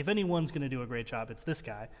years. If anyone's going to do a great job, it's this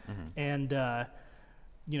guy. And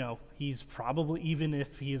he's probably, even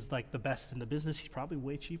if he is the best in the business, he's probably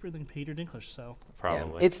way cheaper than Peter Dinklage. So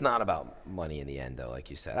Probably. it's not about money in the end, though, like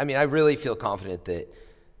you said. I mean, I really feel confident that.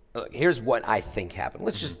 Look, here's what I think happened.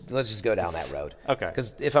 Let's just go down that road. Okay.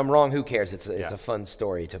 Because if I'm wrong, who cares? It's a fun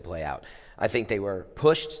story to play out. I think they were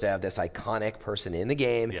pushed to have this iconic person in the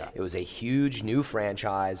game. Yeah. It was a huge new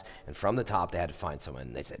franchise, and from the top, they had to find someone.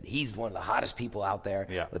 And they said, he's one of the hottest people out there.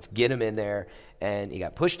 Yeah. Let's get him in there. And he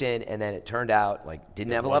got pushed in, and then it turned out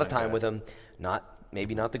didn't have a lot of wasn't time good. with him. Not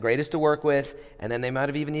maybe not the greatest to work with, and then they might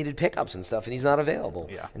have even needed pickups and stuff, and he's not available.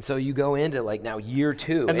 Yeah. And so you go into like now year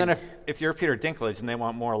 2. And then if you're Peter Dinklage and they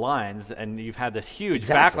want more lines, and you've had this huge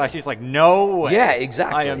Exactly. backlash, he's like, no way. Yeah,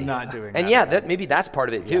 exactly. I am not doing that. And yeah, maybe that's part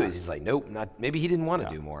of it too. Yeah. Is he's like, nope, not. Maybe he didn't want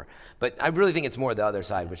to do more. But I really think it's more the other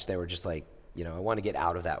side, which they were just like, I want to get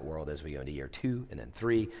out of that world as we go into year 2 and then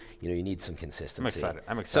 3. You need some consistency.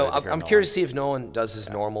 I'm excited. So to hear I'm Nolan. curious to see if Nolan does his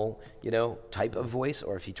normal, type of voice,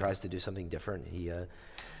 or if he tries to do something different.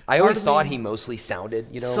 I always thought he mostly sounded,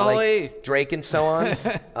 Sully. like Drake and so on,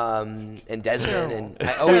 and Desmond, and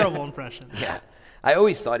Terrible impression. yeah. I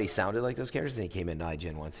always thought he sounded like those characters, and he came in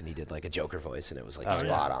IGN once and he did like a Joker voice, and it was like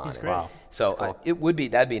spot on. He's And- great. Wow. So Cool.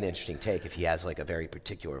 that'd be an interesting take if he has like a very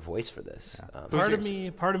particular voice for this. Part of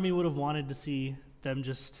me would have wanted to see them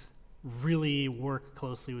just really work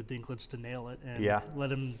closely with Dinklage to nail it and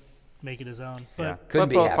let him make it his own. But Yeah. Couldn't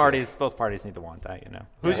be both happier. parties need to want that,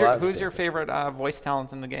 Yeah. Who's your favorite voice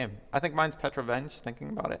talent in the game? I think mine's Petra Venj, thinking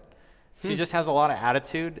about it. She just has a lot of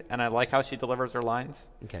attitude, and I like how she delivers her lines.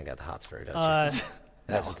 You kind of got the hot story, don't you?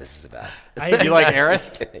 That's what this is about. I, You like Just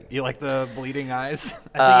Eris? kidding. You like the bleeding eyes?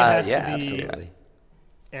 I think it Yeah, has to be absolutely.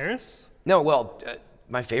 Eris. No, well,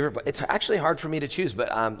 my favorite, but it's actually hard for me to choose,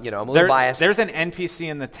 but I'm a little biased. There's an NPC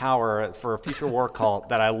in the tower for a future war cult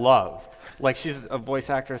that I love. Like, she's a voice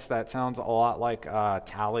actress that sounds a lot like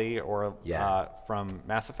Tali or from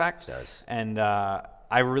Mass Effect. She does. And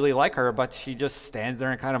I really like her, but she just stands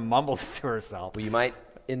there and kind of mumbles to herself. Well, you might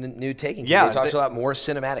in the new Taken. Yeah, they talked a lot more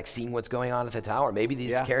cinematic, seeing what's going on at the tower. Maybe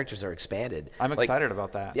these Yeah. characters are expanded. I'm Like, excited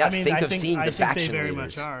about that. Yeah, I mean, think I of think- seeing I the think they faction very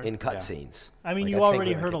leaders much are. in cutscenes. I mean, Like, you think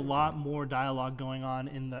already we're heard a getting lot more dialogue going on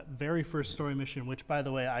in the very first story mission, which, by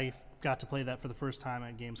the way, I got to play that for the first time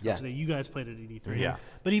at Gamescom today. You guys played it at E3. Yeah.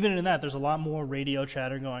 But even in that, there's a lot more radio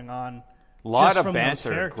chatter going on. A lot just of from those banter,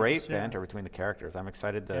 characters, great yeah. banter between the characters. I'm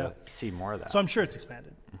excited to see more of that. So I'm sure it's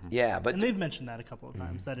expanded. Yeah, but And they've mentioned that a couple of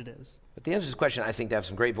times, that it is. But the answer to this question, I think they have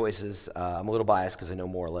some great voices. I'm a little biased because I know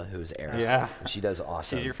Morla, who's Eris. Yeah. And she does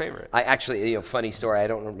awesome. She's your favorite. I actually, funny story. I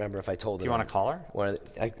don't remember if I told her. Do you want to call her?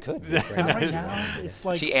 I could. Right now, it's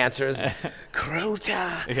like She answers,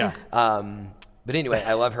 Crota. Yeah. But anyway,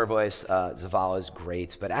 I love her voice. Zavala's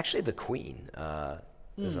great. But actually, the Queen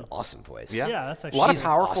is an awesome voice. Yeah. Yeah, that's a actually lot of She's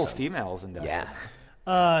powerful awesome. females in Destiny.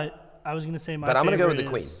 Yeah. I was going to say my But I'm going to go with the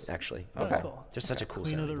favorite Queen, is- actually. Oh, cool. Just such a cool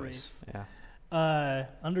Queen of sounding the voice. Reef. Yeah.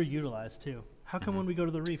 Underutilized, too. How come when we go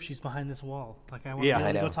to the reef, she's behind this wall? Like, I want Yeah. to be I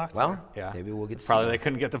able to know. go talk to Well, her. Yeah. maybe we'll get to Probably see they that.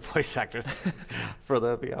 couldn't get the voice actors for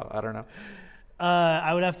the VO. I don't know.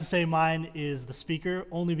 I would have to say mine is the speaker,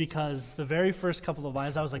 only because the very first couple of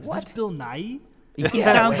lines, I was like, is this Bill Nye? He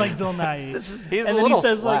Yeah. sounds like Bill Nye. He's and a then little he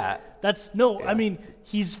says, flat. like, that's, no, I mean,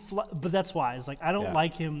 he's but that's why. It's like, I don't Yeah.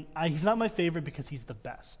 like him. He's not my favorite because he's the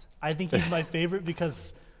best. I think he's my favorite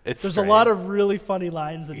because It's there's strange. a lot of really funny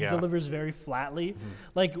lines that Yeah. he delivers very flatly.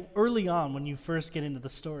 Like, early on, when you first get into the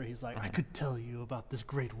story, he's like, I could tell you about this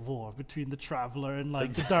great war between the Traveler and,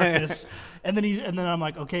 like, the darkness. and then I'm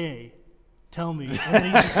like, okay, tell me. And then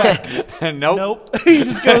he's just like, Nope. nope. He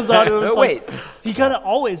just goes on. And No, wait. He kind of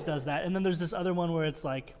always does that. And then there's this other one where it's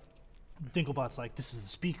like, Dinklebot's like, this is the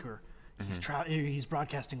speaker. He's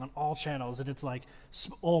broadcasting on all channels, and it's like,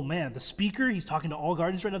 oh man, the speaker. He's talking to all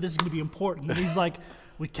Guardians right now. This is going to be important. And he's like,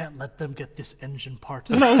 we can't let them get this engine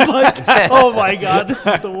part. And I was like, oh my god, this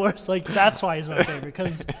is the worst. Like, that's why he's my favorite,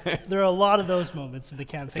 because there are a lot of those moments in the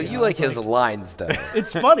campaign. So you I like was his lines, though.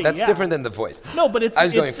 It's funny. That's yeah. different than the voice. No, but it's. I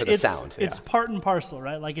was going it's- for the it's- sound. It's part and parcel,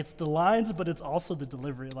 right? Like, it's the lines, but it's also the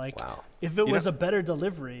delivery. Like, Wow. if it was a better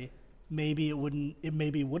delivery, maybe it wouldn't. It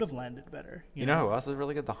maybe would have landed better. You know who else is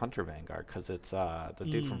really good? The Hunter Vanguard, because it's the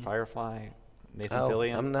dude from Firefly, Nathan Oh,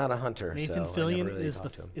 Fillion. I'm not a hunter, Nathan so I Fillion never really is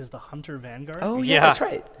talked to him. the Hunter Vanguard. Oh, yeah, Yeah. that's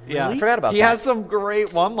right. Yeah. I forgot about he that. has some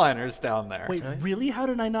great one-liners down there. Wait, really? How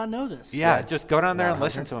did I not know this? Yeah, just go down there Not and a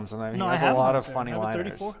listen to him sometimes. No, he I has have a lot Hunter. of funny I have a liners.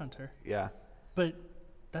 34 Hunter, Yeah. but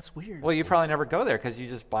that's weird. Well, you probably never go there because you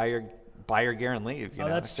just buy your gear and leave. You know,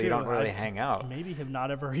 that's so true. you don't really I hang out. Maybe have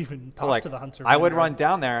not ever even But, talked like, to the Hunter. I would Vanguard. run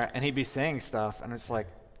down there and he'd be saying stuff, and it's like,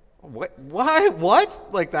 what?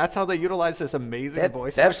 Like, that's how they utilize this amazing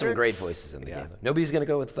voice. They have some actor? great voices in the game. Nobody's going to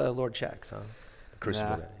go with Lord Chex, huh? The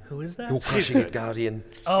Crucible guy. Who is that? You're crushing it, Guardian.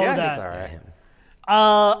 Oh, Yeah, that. he's all right.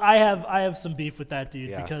 I have some beef with that dude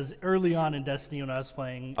Yeah. because early on in Destiny when I was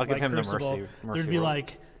playing, I'll give like, him the Crucible, mercy there'd be roll.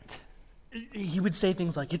 like, he would say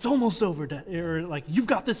things like, "It's almost over," or like, "You've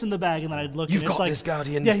got this in the bag," and then I'd look. You've and it's got like, this,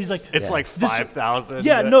 Guardian. Yeah, he's like, It's like 5,000.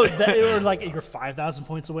 yeah, no, or like you're 5,000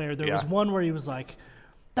 points away. Or there was Yeah. one where he was like,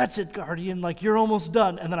 "That's it, Guardian. Like, you're almost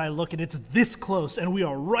done." And then I look and it's this close, and we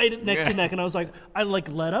are right at neck to neck. And I was like, I like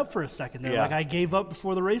let up for a second there. Yeah. Like, I gave up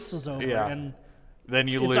before the race was over. Yeah. And then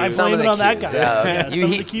you lose. I Some blame of it the on that cues, guy. yeah. Some of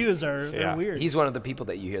the cues are weird. He's one of the people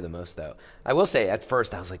that you hear the most, though. I will say, at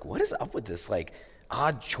first, I was like, what is up with this, like,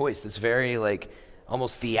 odd choice? This very, like,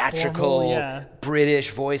 almost theatrical Formal,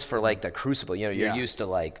 British voice for, like, the Crucible. You know, you're Yeah. used to,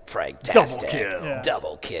 like, fragtastic,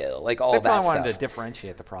 double kill, like, all They that probably stuff. wanted to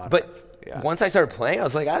differentiate the product. But yeah. once I started playing, I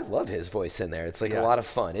was like, I love his voice in there. It's like Yeah. a lot of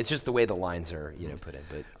fun. It's just the way the lines are, put in.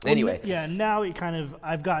 But Well, anyway, yeah. Now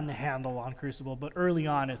I've gotten a handle on Crucible, but early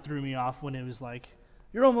on it threw me off when it was like,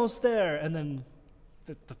 you're almost there, and then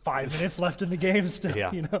the 5 minutes left in the game still.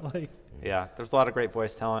 Yeah. Yeah, there's a lot of great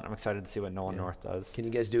voice talent. I'm excited to see what Nolan North does. can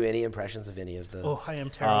you guys do any impressions of any of the? Oh, I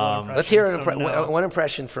am terrible. at Let's hear impressions, so no. one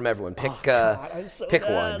impression from everyone. Pick I'm so pick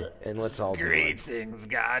bad. one, and let's all do one. Greetings,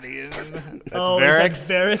 Guardian. That's Oh, is that barracks.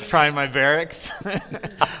 barracks? Trying my barracks.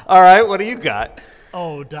 All right, what do you got?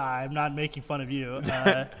 Oh, I'm not making fun of you.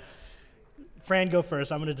 Fran, go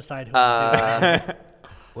first. I'm going to decide who to do.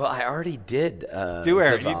 Well, I already did. Do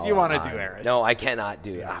Eris. Zavala You wanna on- do Eris. No, I cannot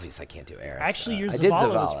do. Obviously, I can't do Eris. Actually, your I did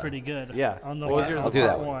Zavala was Zavala. pretty good. Yeah. On the What was yours? I'll do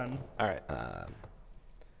that part one. All right.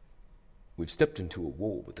 We've stepped into a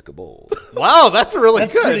war with the Cabal. Wow, that's really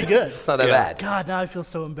That's good. pretty good. It's not that Yeah. bad. God, now I feel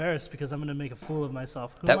so embarrassed because I'm going to make a fool of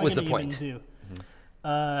myself. Who That am I was the gonna point. even do?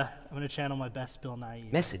 I'm going to channel my best Bill Nye.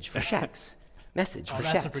 Message for Shax. Message Oh, for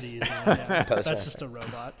that's Shax. a pretty easy one. Yeah. That's Postmaster. just a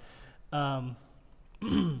robot.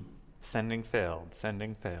 Sending failed.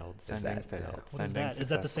 Sending failed. Sending that- failed. What is Sending that? Is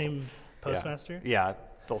that the successful. same postmaster? Yeah,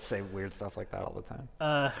 they'll say weird stuff like that all the time.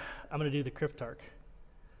 I'm going to do the Cryptarch.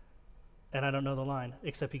 And I don't know the line,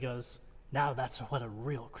 except he goes, now that's what a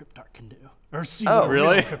real Cryptarch can do. Or see what a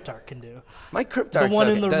really? real Cryptarch can do. My Cryptarch's one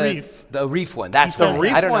okay. in the reef. The reef one. That's says the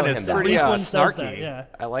that. I don't one know is him that pretty Reef one says snarky. that, yeah.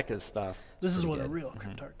 I like his stuff. This is Pretty what a good. real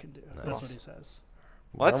Cryptarch can do. That's what he says.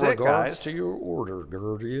 Well, that's it, guys. to your order,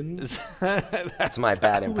 Guardians. That's my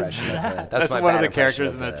bad impression of that. That's my one of bad the impression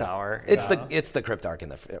characters in the tower. It's the Cryptarch in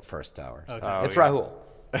the first tower. So. Oh, It's yeah. Rahul.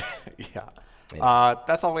 Yeah.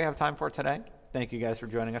 That's all we have time for today. Thank you guys for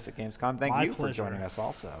joining us at Gamescom. Thank My you for pleasure. joining us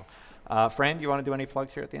also. Fran, do you want to do any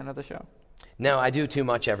plugs here at the end of the show? No, I do too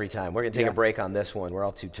much every time. We're going to take Yeah. a break on this one. We're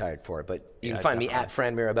all too tired for it. But you can find me at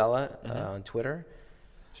Fran Mirabella on Twitter.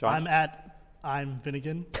 Sean? I'm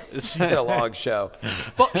Finnegan. It's been a long show.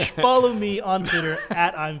 Follow me on Twitter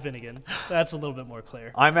at I'm Finnegan. That's a little bit more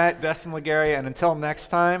clear. I'm at Destin Lagaria, and until next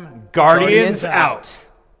time, Guardians out.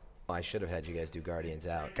 Oh, I should have had you guys do Guardians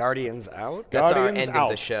out. Guardians out? That's Guardians our end out. of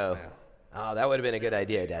the show. Oh, that would have been a good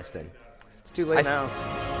idea, Destin. It's too late I-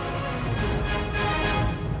 now.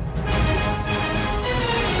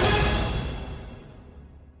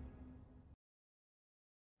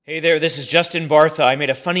 Hey there, this is Justin Bartha. I made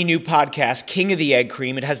a funny new podcast, King of the Egg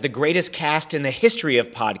Cream. It has the greatest cast in the history of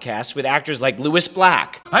podcasts with actors like Louis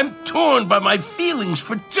Black, I'm torn by my feelings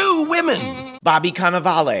for two women. Bobby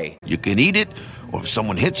Cannavale, You can eat it, or if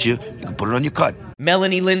someone hits you, you can put it on your cut.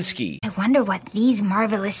 Melanie Linsky, I wonder what these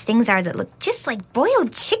marvelous things are that look just like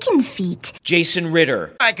boiled chicken feet. Jason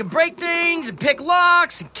Ritter, I can break things and pick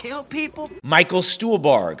locks and kill people. Michael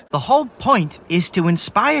Stuhlbarg, The whole point is to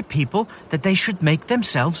inspire people that they should make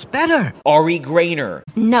themselves better. Ari Grainer,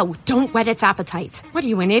 No, don't whet its appetite. What are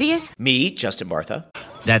you, an idiot? me, Justin Bartha,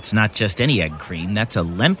 That's not just any egg cream, that's a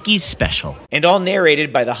Lemke's special. and all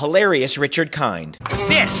narrated by the hilarious Richard Kind.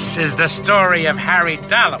 This is the story of Harry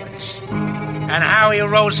Dalowitz and how he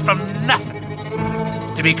rose from nothing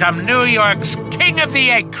to become New York's King of the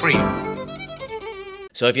Egg Cream.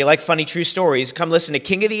 So if you like funny true stories, come listen to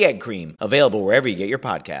King of the Egg Cream, available wherever you get your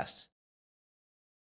podcasts.